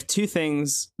 I have 2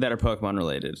 things that are Pokemon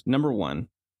related. Number 1,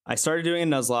 I started doing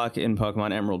a Nuzlocke in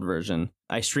Pokemon Emerald version.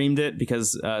 I streamed it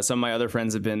because some of my other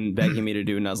friends have been begging me to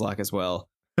do Nuzlocke as well,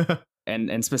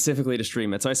 and specifically to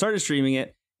stream it. So I started streaming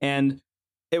it, and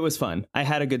it was fun. I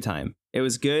had a good time. It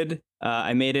was good.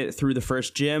 I made it through the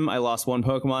first gym. I lost 1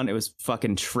 Pokemon. It was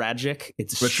fucking tragic. It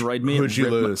destroyed me. Who'd you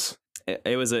lose?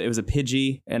 It was a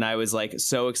Pidgey, and I was like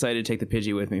so excited to take the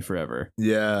Pidgey with me forever.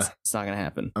 Yeah, it's not gonna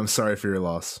happen. I'm sorry for your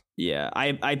loss. Yeah,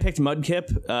 I picked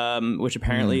Mudkip, which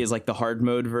apparently is like the hard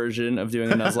mode version of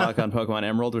doing a Nuzlocke on Pokemon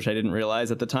Emerald, which I didn't realize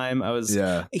at the time.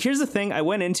 Here's the thing: I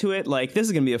went into it like this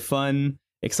is gonna be a fun,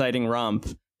 exciting romp,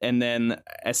 and then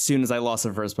as soon as I lost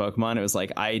the first Pokemon, it was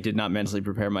like I did not mentally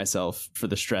prepare myself for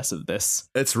the stress of this.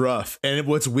 It's rough, and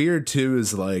what's weird too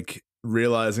is like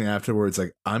realizing afterwards,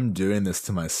 like, I'm doing this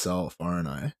to myself, aren't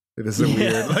I? This is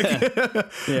weird, like,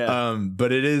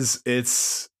 but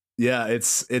it's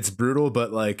brutal.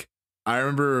 But like, I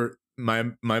remember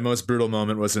my most brutal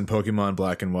moment was in Pokemon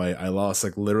Black and White. I lost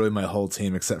like literally my whole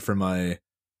team except for my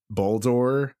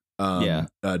Boldore,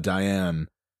 Diane,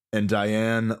 and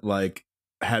Diane like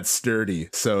had Sturdy,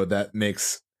 so that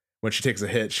makes when she takes a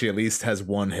hit, she at least has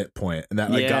 1 hit point, and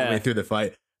that like got me through the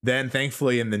fight. Then,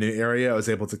 thankfully, in the new area, I was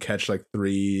able to catch like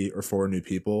 3 or 4 new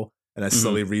people, and I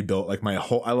slowly rebuilt like my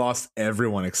whole. I lost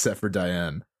everyone except for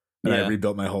Diane, and I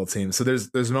rebuilt my whole team. So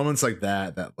there's moments like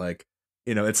that like,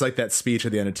 you know, it's like that speech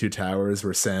at the end of Two Towers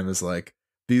where Sam is like,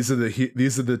 these are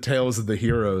the tales of the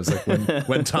heroes. Like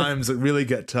when times really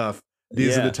get tough,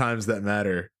 these are the times that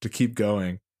matter to keep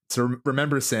going. So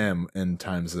remember Sam in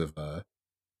times of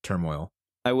turmoil.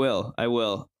 I will.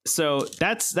 So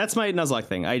that's my Nuzlocke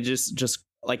thing. I just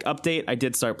like update. I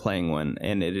did start playing one,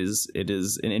 and it is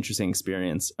an interesting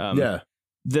experience.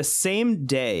 The same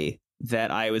day that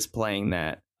I was playing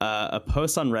that, a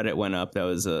post on Reddit went up that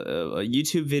was a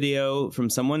YouTube video from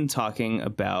someone talking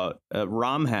about a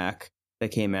ROM hack that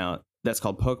came out that's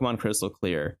called Pokemon Crystal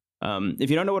Clear. If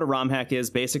you don't know what a ROM hack is,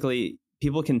 basically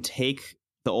people can take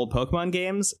the old Pokemon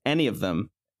games, any of them,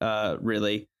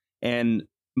 really, and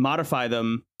modify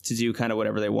them to do kind of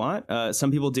whatever they want. Some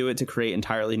people do it to create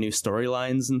entirely new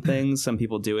storylines and things. Some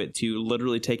people do it to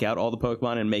literally take out all the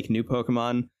Pokemon and make new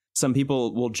Pokemon. Some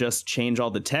people will just change all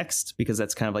the text because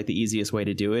that's kind of like the easiest way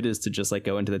to do it, is to just like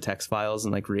go into the text files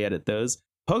and like re-edit those.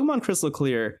 Pokemon Crystal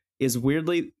Clear is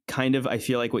weirdly kind of, I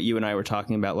feel like, what you and I were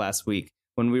talking about last week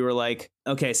when we were like,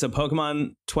 okay, so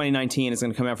Pokemon 2019 is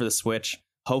going to come out for the Switch.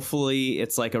 Hopefully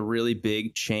it's like a really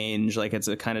big change, like it's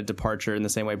a kind of departure in the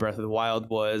same way Breath of the Wild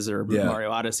was, or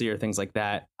Mario Odyssey, or things like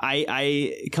that.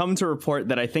 I come to report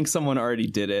that I think someone already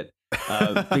did it,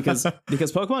 because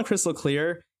Pokemon Crystal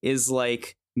Clear is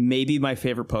like maybe my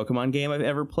favorite Pokemon game I've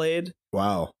ever played.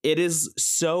 Wow. It is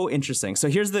so interesting. So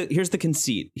here's the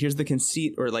conceit. Here's the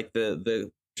conceit, or like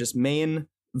the just main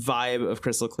vibe of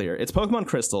Crystal Clear. It's Pokemon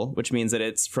Crystal, which means that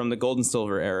it's from the Gold and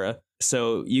Silver era.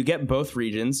 So you get both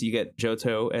regions. You get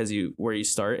Johto where you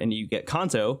start, and you get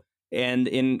Kanto. And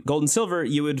in Gold and Silver,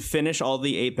 you would finish all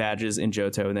the 8 badges in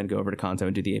Johto and then go over to Kanto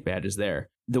and do the 8 badges there.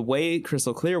 The way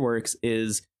Crystal Clear works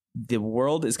is the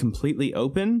world is completely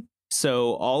open.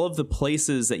 So all of the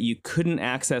places that you couldn't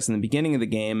access in the beginning of the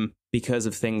game because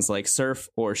of things like Surf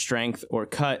or Strength or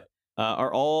Cut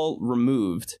are all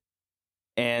removed.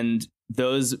 And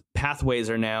those pathways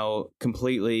are now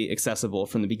completely accessible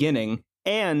from the beginning.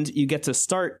 And you get to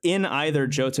start in either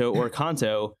Johto or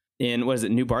Kanto in,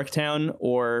 New Barktown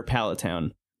or Pallet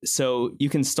Town. So you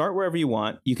can start wherever you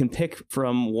want. You can pick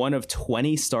from one of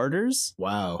 20 starters.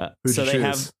 Wow. So they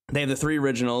have the 3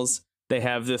 originals. They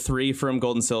have the 3 from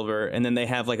Gold and Silver, and then they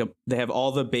have they have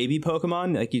all the baby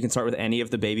Pokemon. Like you can start with any of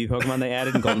the baby Pokemon they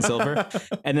added in Gold and Silver,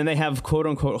 and then they have quote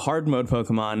unquote hard mode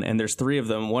Pokemon, and there's 3 of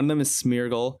them. One of them is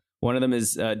Smeargle, one of them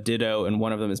is Ditto, and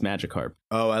one of them is Magikarp.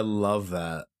 Oh, I love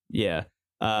that. Yeah,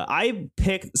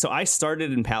 I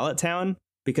started in Pallet Town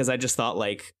because I just thought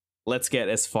like, let's get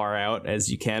as far out as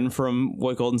you can from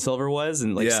what Gold and Silver was,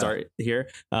 and start here.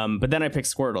 But then I picked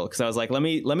Squirtle because I was like, let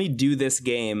me do this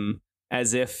game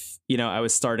as if, I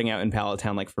was starting out in Pallet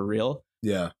Town, like for real.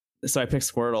 Yeah. So I picked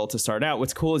Squirtle to start out.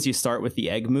 What's cool is you start with the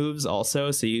egg moves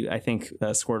also. So I think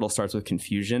Squirtle starts with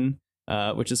Confusion,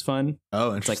 which is fun. Oh,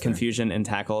 interesting. It's like Confusion and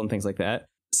Tackle and things like that.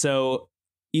 So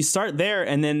you start there,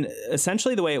 and then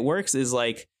essentially the way it works is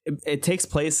like it takes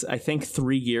place, I think,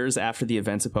 3 years after the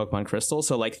events of Pokemon Crystal.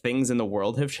 So like things in the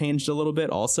world have changed a little bit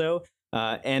also.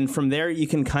 And from there, you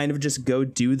can kind of just go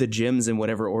do the gyms in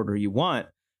whatever order you want.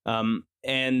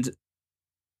 And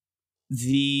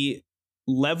the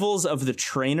levels of the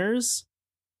trainers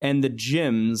and the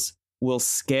gyms will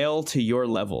scale to your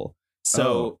level.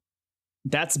 So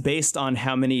that's based on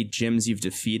how many gyms you've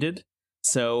defeated.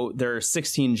 So there are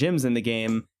 16 gyms in the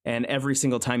game, and every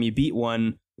single time you beat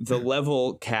one, the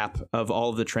level cap of all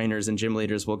of the trainers and gym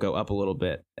leaders will go up a little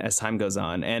bit as time goes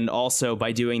on. And also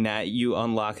by doing that, you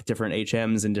unlock different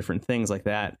HMs and different things like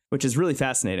that, which is really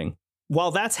fascinating.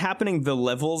 While that's happening, the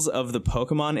levels of the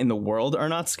Pokemon in the world are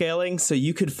not scaling. So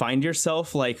you could find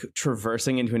yourself like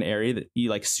traversing into an area that you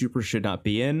like super should not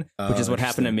be in, which is what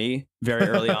happened to me very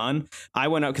early on. I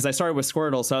went out because I started with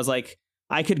Squirtle. So I was like,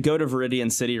 I could go to Viridian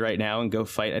City right now and go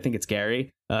fight. I think it's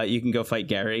Gary. You can go fight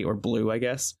Gary or Blue, I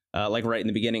guess, like right in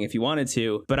the beginning if you wanted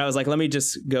to. But I was like, let me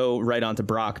just go right on to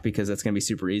Brock because that's going to be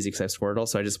super easy because I have Squirtle.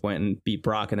 So I just went and beat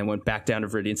Brock and then went back down to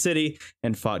Viridian City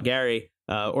and fought Gary.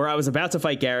 Or I was about to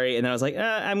fight Gary, and then I was like,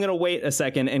 I'm going to wait a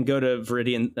second and go to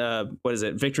Viridian,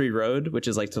 Victory Road, which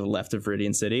is like to the left of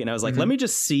Viridian City. And I was like, let me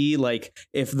just see like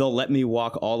if they'll let me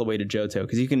walk all the way to Johto,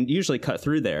 because you can usually cut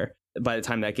through there by the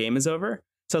time that game is over.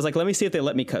 So I was like, let me see if they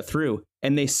let me cut through.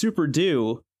 And they super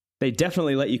do. They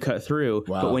definitely let you cut through.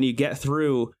 Wow. But when you get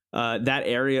through that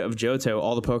area of Johto,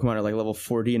 all the Pokemon are like level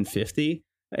 40 and 50.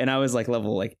 And I was like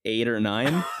level like 8 or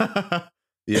 9.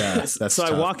 Yeah, that's so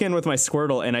tough. I walk in with my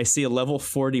Squirtle and I see a level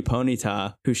 40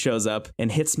 Ponyta who shows up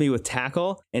and hits me with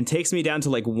Tackle and takes me down to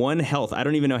like 1 health. I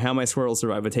don't even know how my Squirtle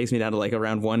survived, but takes me down to like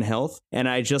around 1 health. And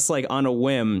I just like on a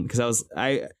whim, because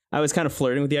I was kind of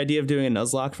flirting with the idea of doing a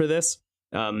Nuzlocke for this.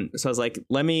 So I was like,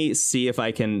 let me see if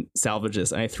I can salvage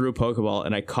this. And I threw a Pokeball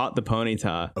and I caught the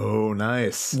Ponyta. Oh,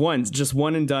 nice. Just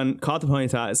one and done. Caught the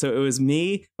Ponyta. So it was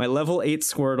me, my level 8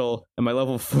 Squirtle, and my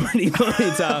level 40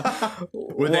 Ponyta.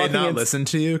 Would they not listen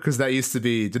to you? Because that used to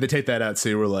be. Did they take that out so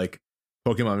you were like,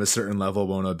 Pokemon at a certain level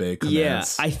won't obey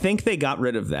commands? Yeah, I think they got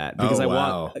rid of that because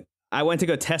I went to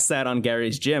go test that on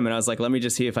Gary's gym, and I was like, let me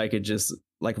just see if I could just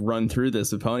like run through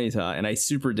this with Ponyta, and I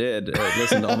super did.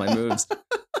 Listen to all my moves.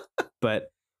 But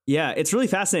yeah, it's really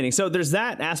fascinating. So there's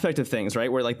that aspect of things,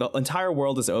 right? Where like the entire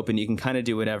world is open. You can kind of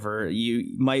do whatever.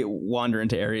 You might wander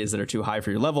into areas that are too high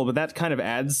for your level, but that kind of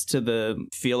adds to the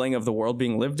feeling of the world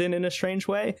being lived in a strange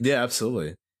way. Yeah,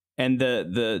 absolutely. And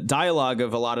the dialogue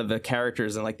of a lot of the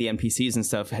characters and like the NPCs and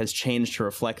stuff has changed to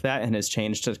reflect that, and has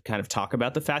changed to kind of talk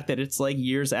about the fact that it's like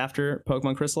years after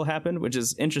Pokemon Crystal happened, which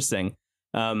is interesting.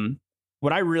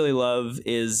 What I really love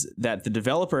is that the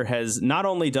developer has not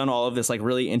only done all of this like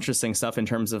really interesting stuff in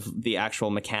terms of the actual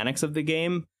mechanics of the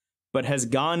game, but has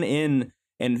gone in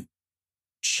and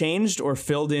changed or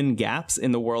filled in gaps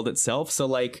in the world itself. So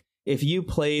like if you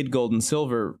played Gold and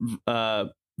Silver,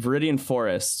 Viridian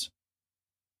Forest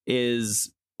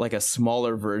is like a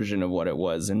smaller version of what it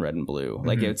was in Red and Blue. Mm-hmm.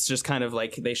 Like it's just kind of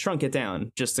like they shrunk it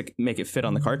down just to make it fit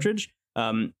on the cartridge.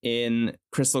 In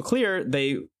Crystal Clear,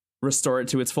 they restore it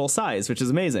to its full size, which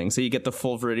is amazing. So you get the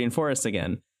full Viridian Forest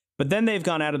again. But then they've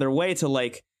gone out of their way to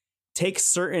like take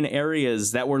certain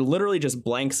areas that were literally just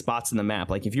blank spots in the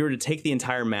map. Like if you were to take the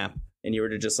entire map and you were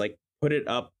to just like put it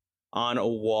up on a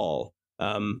wall,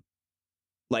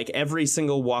 like every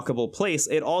single walkable place,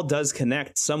 it all does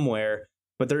connect somewhere,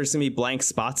 but there's going to be blank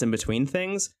spots in between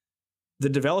things. The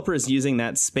developer is using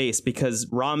that space because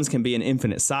ROMs can be an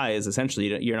infinite size.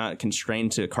 Essentially, you're not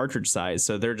constrained to cartridge size.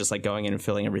 So they're just like going in and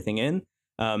filling everything in.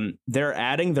 They're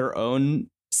adding their own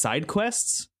side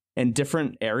quests and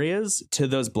different areas to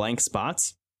those blank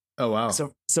spots. Oh, wow.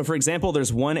 So for example,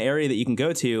 there's one area that you can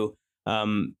go to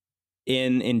in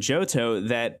Johto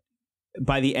that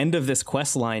by the end of this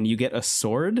quest line, you get a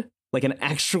sword, like an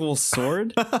actual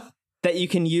sword. That you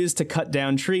can use to cut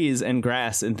down trees and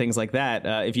grass and things like that.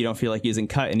 If you don't feel like using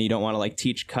cut and you don't want to like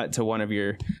teach cut to one of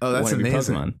your amazing.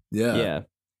 Pokemon. Yeah.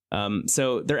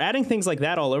 So they're adding things like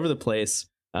that all over the place.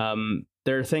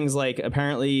 There are things like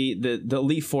apparently the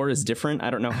Elite Four is different.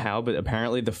 I don't know how, but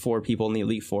apparently the 4 people in the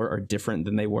Elite Four are different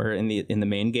than they were in the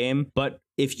main game. But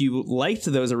if you liked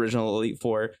those original Elite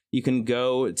Four, you can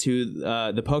go to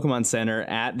the Pokemon Center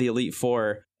at the Elite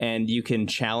Four and you can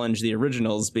challenge the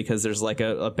originals because there's like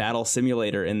a battle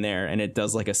simulator in there and it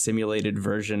does like a simulated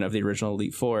version of the original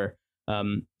Elite Four.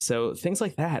 So things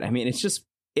like that. I mean,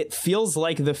 it feels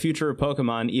like the future of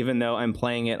Pokemon, even though I'm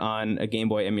playing it on a Game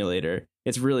Boy emulator.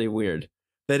 It's really weird.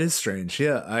 That is strange.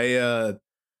 Yeah,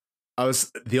 I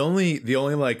was the only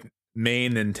like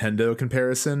main Nintendo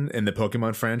comparison in the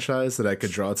Pokemon franchise that I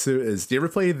could draw to is, do you ever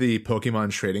play the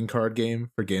Pokemon trading card game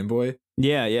for Game Boy?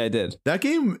 Yeah, I did. That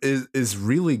game is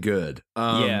really good.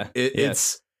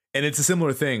 It's a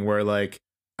similar thing where like,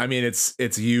 I mean,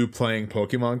 it's you playing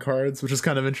Pokemon cards, which is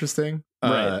kind of interesting.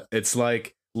 Right. It's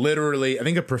like literally, I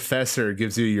think a professor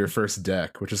gives you your first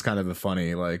deck, which is kind of a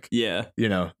funny, like, it's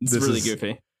really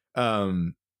goofy.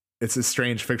 It's a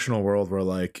strange fictional world where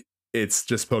like it's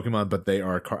just Pokemon, but they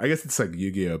are I guess it's like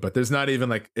Yu-Gi-Oh, but there's not even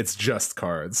like, it's just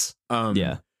cards.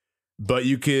 But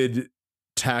you could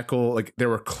tackle, like, there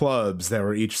were clubs that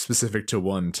were each specific to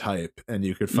one type, and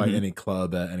you could fight any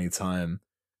club at any time,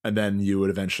 and then you would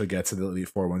eventually get to the Elite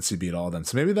Four once you beat all of them.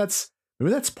 So maybe that's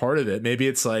part of it. Maybe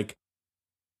it's like,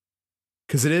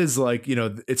 because it is like,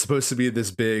 it's supposed to be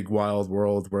this big wild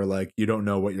world where like you don't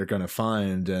know what you're gonna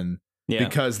find, and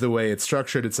because the way it's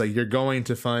structured, it's like you're going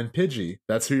to find Pidgey.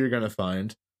 That's who you're gonna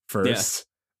find first,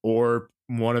 or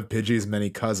one of Pidgey's many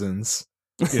cousins.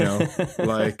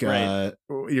 Like right.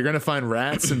 You're gonna find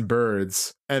rats and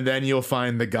birds, and then you'll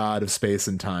find the god of space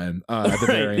and time at the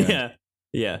very end.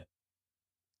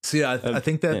 So I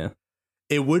think that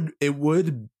it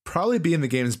would probably be in the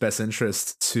game's best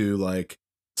interest to like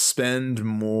spend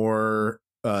more,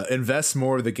 invest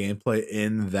more of the gameplay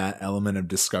in that element of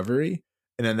discovery,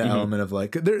 and then the element of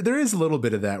like there is a little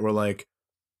bit of that where like,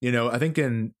 I think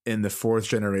in the 4th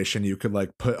generation you could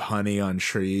like put honey on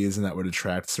trees and that would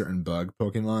attract certain bug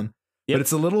Pokemon. But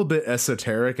it's a little bit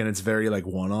esoteric and it's very like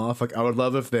one-off. Like I would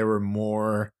love if there were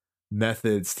more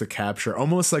methods to capture,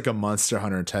 almost like a Monster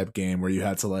Hunter type game where you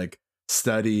had to like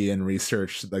study and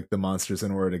research like the monsters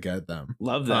in order to get them.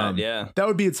 Love that. That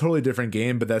would be a totally different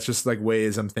game, but that's just like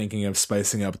ways I'm thinking of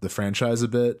spicing up the franchise a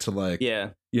bit to like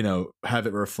have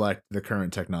it reflect the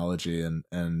current technology and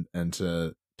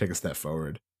to take a step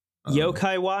forward.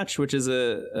 Yokai Watch, which is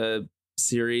a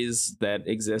series that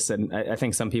exists, and I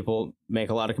think some people make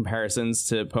a lot of comparisons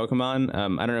to Pokemon.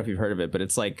 I don't know if you've heard of it, but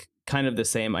it's like kind of the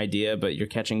same idea, but you're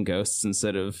catching ghosts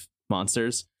instead of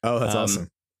monsters. Oh, that's awesome.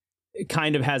 It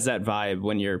kind of has that vibe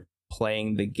when you're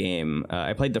playing the game.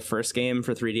 I played the first game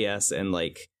for 3DS, and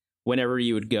like whenever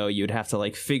you would go, you'd have to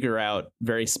like figure out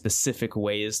very specific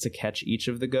ways to catch each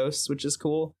of the ghosts, which is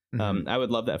cool. I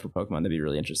would love that for Pokemon. That'd be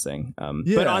really interesting.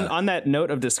 But on that note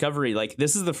of discovery, like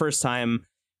this is the first time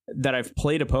that I've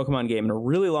played a Pokemon game in a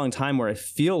really long time where I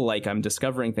feel like I'm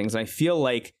discovering things. And I feel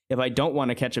like if I don't want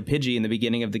to catch a Pidgey in the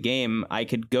beginning of the game, I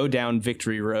could go down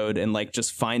Victory Road and like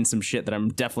just find some shit that I'm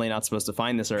definitely not supposed to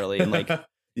find this early, and like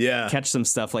catch some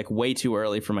stuff like way too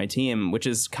early for my team, which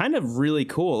is kind of really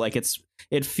cool. Like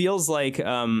it feels like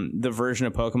the version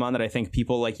of Pokemon that I think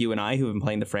people like you and I who have been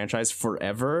playing the franchise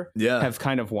forever have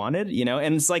kind of wanted,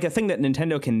 and it's like a thing that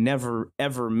Nintendo can never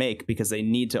ever make because they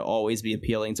need to always be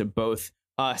appealing to both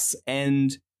us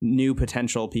and new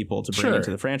potential people to bring into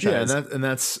the franchise.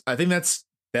 I think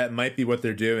that might be what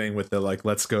they're doing with the like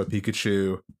Let's Go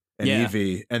Pikachu and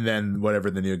Eevee, and then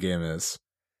whatever the new game is.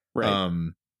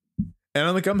 Right.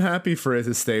 And I'm happy for it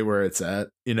to stay where it's at.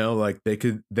 Like they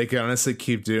could honestly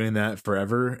keep doing that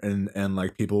forever, and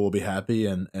like people will be happy,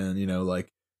 and like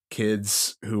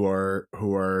kids who are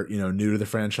new to the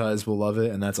franchise will love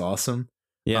it, and that's awesome.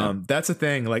 That's the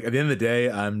thing. Like at the end of the day,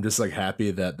 I'm just like happy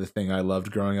that the thing I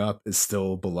loved growing up is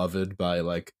still beloved by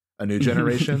like a new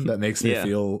generation. That makes me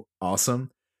feel awesome.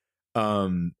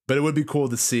 But it would be cool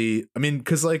to see. I mean,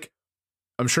 because like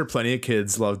I'm sure plenty of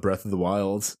kids love Breath of the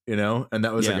Wild, and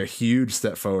that was like a huge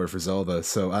step forward for Zelda.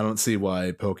 So I don't see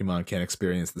why Pokemon can't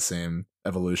experience the same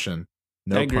evolution.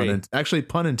 No pun, actually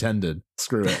pun intended.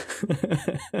 Screw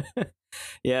it.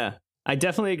 I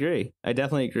definitely agree.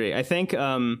 I think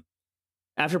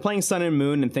after playing Sun and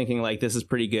Moon and thinking like this is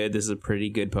pretty good, this is a pretty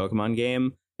good Pokemon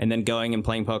game, and then going and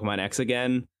playing Pokemon X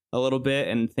again a little bit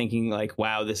and thinking like,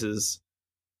 wow, this is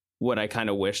what I kind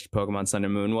of wished Pokemon Sun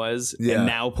and Moon was. And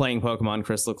now playing Pokemon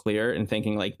Crystal Clear and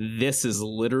thinking like this is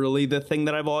literally the thing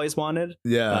that I've always wanted.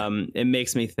 It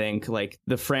makes me think like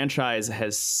the franchise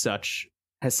has such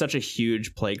has such a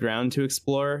huge playground to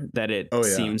explore that it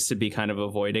seems to be kind of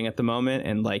avoiding at the moment.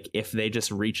 And like, if they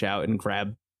just reach out and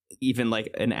grab even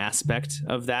like an aspect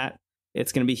of that,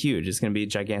 it's going to be huge. It's going to be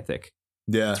gigantic.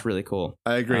 Yeah. It's really cool.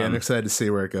 I agree. I'm excited to see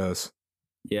where it goes.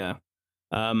 Yeah.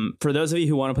 For those of you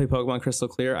who want to play Pokemon Crystal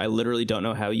Clear, I literally don't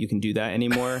know how you can do that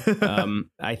anymore.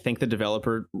 I think the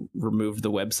developer removed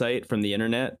the website from the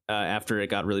internet after it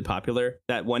got really popular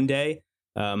that one day.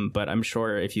 But I'm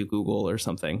sure if you Google or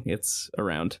something, it's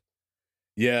around.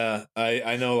 Yeah,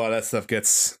 I know a lot of that stuff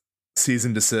gets cease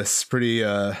and desist pretty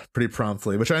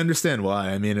promptly, which I understand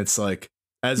why. I mean, it's like,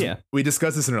 as we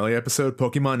discussed this in an earlier episode,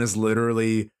 Pokemon is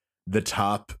literally the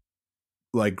top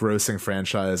like grossing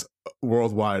franchise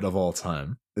worldwide of all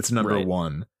time. It's number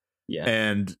one. Yeah.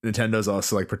 And Nintendo's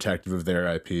also like protective of their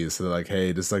IPs. So they're like,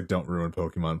 hey, just like don't ruin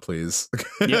Pokemon, please.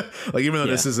 Yep. Like, even though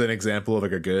this is an example of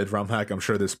like a good ROM hack, I'm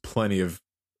sure there's plenty of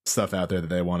stuff out there that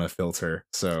they want to filter.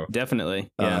 So definitely.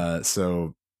 Yeah.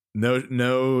 So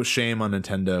no shame on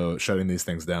Nintendo shutting these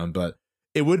things down, but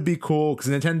it would be cool because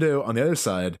Nintendo on the other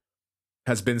side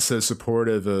has been so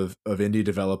supportive of indie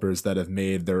developers that have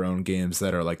made their own games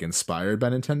that are like inspired by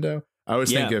Nintendo. I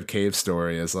always think of Cave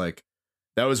Story as like,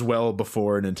 that was well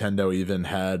before Nintendo even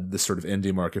had the sort of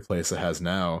indie marketplace it has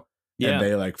now. Yeah. And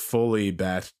they like fully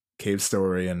backed Cave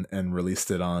Story and released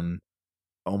it on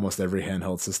almost every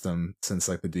handheld system since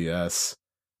like the DS.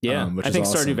 Yeah. Which I think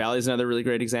awesome. Stardew Valley is another really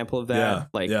great example of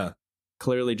that.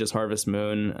 Clearly just Harvest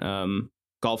Moon.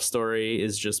 Golf Story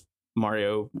is just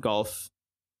Mario Golf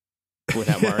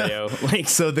without Mario. Like,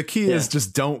 so the key is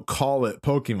just don't call it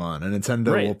Pokemon, and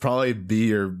Nintendo will probably be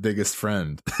your biggest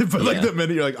friend. But like the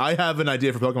minute you're like, I have an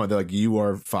idea for Pokemon, they're like, you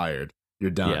are fired,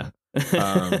 you're done.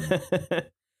 Yeah.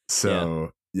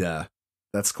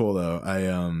 That's cool though.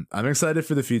 I'm excited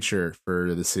for the future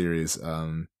for the series,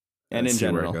 and in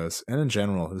general, where it goes. And in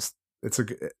general,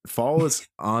 fall is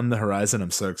on the horizon.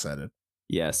 I'm so excited.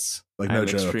 Yes. Like, no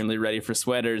joke. I'm extremely ready for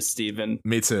sweaters, Steven.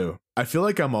 Me too. I feel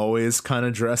like I'm always kind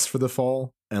of dressed for the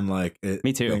fall, and like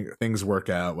me too. Things work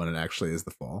out when it actually is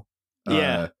the fall.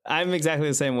 Yeah, I'm exactly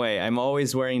the same way. I'm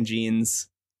always wearing jeans.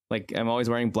 Like, I'm always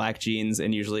wearing black jeans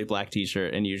and usually black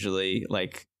t-shirt and usually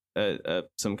like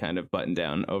some kind of button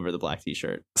down over the black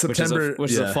t-shirt. September,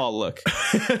 which is a fall look.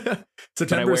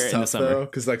 September's tough though,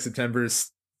 because like September's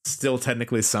still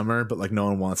technically summer, but like no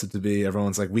one wants it to be.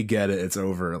 Everyone's like, we get it, it's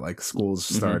over, like school's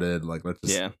started, like let's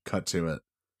just cut to it.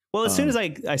 Well, as soon as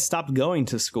I stopped going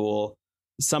to school,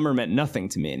 summer meant nothing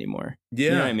to me anymore. Yeah,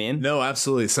 you know what I mean? No,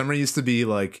 absolutely. Summer used to be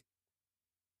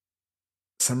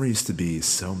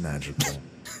so magical.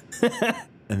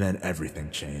 And then everything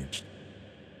changed.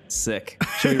 Sick.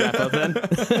 Should we wrap up then?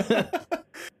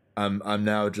 I'm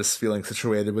now just feeling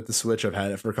situated with the Switch. I've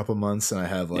had it for a couple months, and I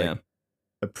have like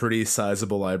a pretty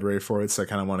sizable library for it, so I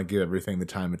kind of want to give everything the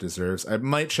time it deserves. I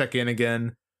might check in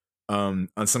again on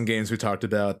some games we talked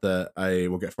about that I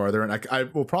will get farther, and I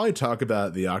will probably talk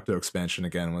about the Octo expansion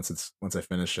again once I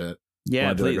finish it.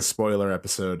 Yeah, do like a spoiler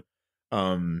episode.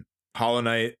 Hollow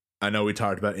Knight, I know we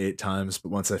talked about 8 times, but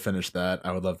once I finish that,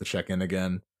 I would love to check in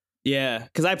again. Yeah,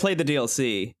 because I played the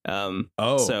DLC.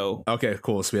 So okay,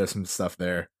 cool. So we have some stuff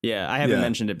there. Yeah, I haven't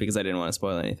mentioned it because I didn't want to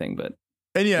spoil anything, but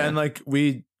and like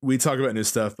we talk about new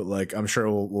stuff, but like I'm sure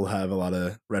we'll have a lot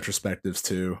of retrospectives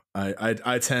too.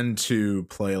 I tend to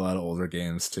play a lot of older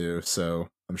games too, so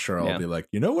I'm sure I'll be like,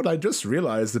 you know what I just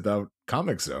realized about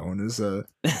Comic Zone is I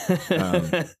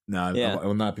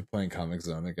will not be playing Comic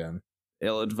Zone again.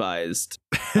 Ill-advised.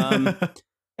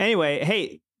 Anyway,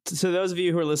 hey, to those of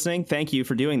you who are listening, thank you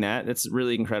for doing that. That's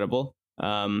really incredible.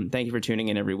 Thank you for tuning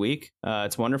in every week.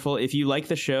 It's wonderful. If you like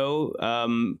the show,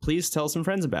 please tell some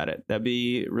friends about it. That'd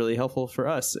be really helpful for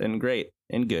us and great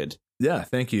and good. Yeah,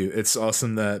 thank you. It's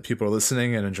awesome that people are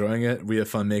listening and enjoying it. We have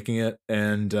fun making it.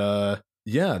 And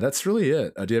that's really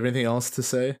it. Do you have anything else to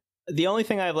say? The only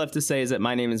thing I have left to say is that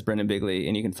my name is Brendan Bigley,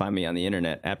 and you can find me on the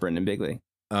internet at Brendan Bigley.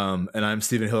 And I'm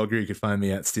Stephen Hilger. You can find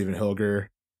me at Stephen Hilger.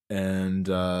 And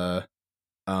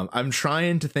I'm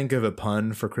trying to think of a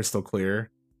pun for Crystal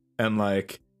Clear, and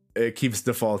like it keeps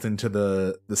defaulting to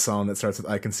the song that starts with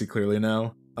 "I Can See Clearly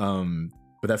Now."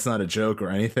 But that's not a joke or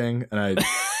anything. And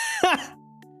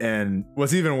and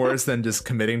what's even worse than just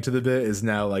committing to the bit is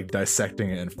now like dissecting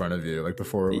it in front of you, like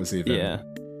before it was even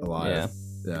alive.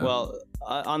 Yeah. Well,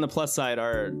 on the plus side,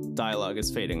 our dialogue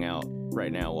is fading out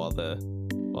right now while the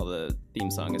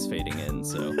theme song is fading in,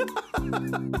 so you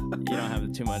don't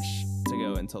have too much to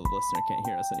go until the listener can't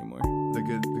hear us anymore. The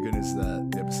good news is that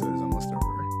the episode is almost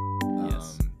over.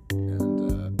 Yes.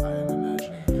 And I am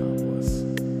imagining Metropolis.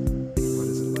 What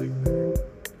is it like there?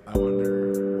 I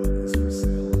wonder what is for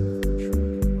sale in the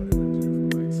trunk and what it would do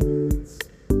for my experience.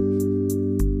 I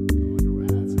wonder what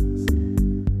happens.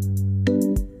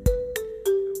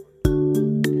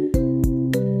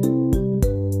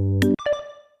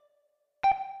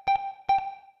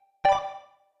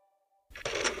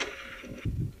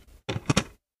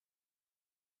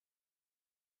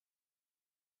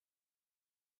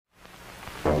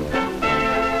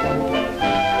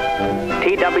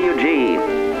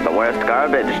 WG, the worst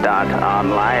garbage.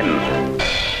 Online.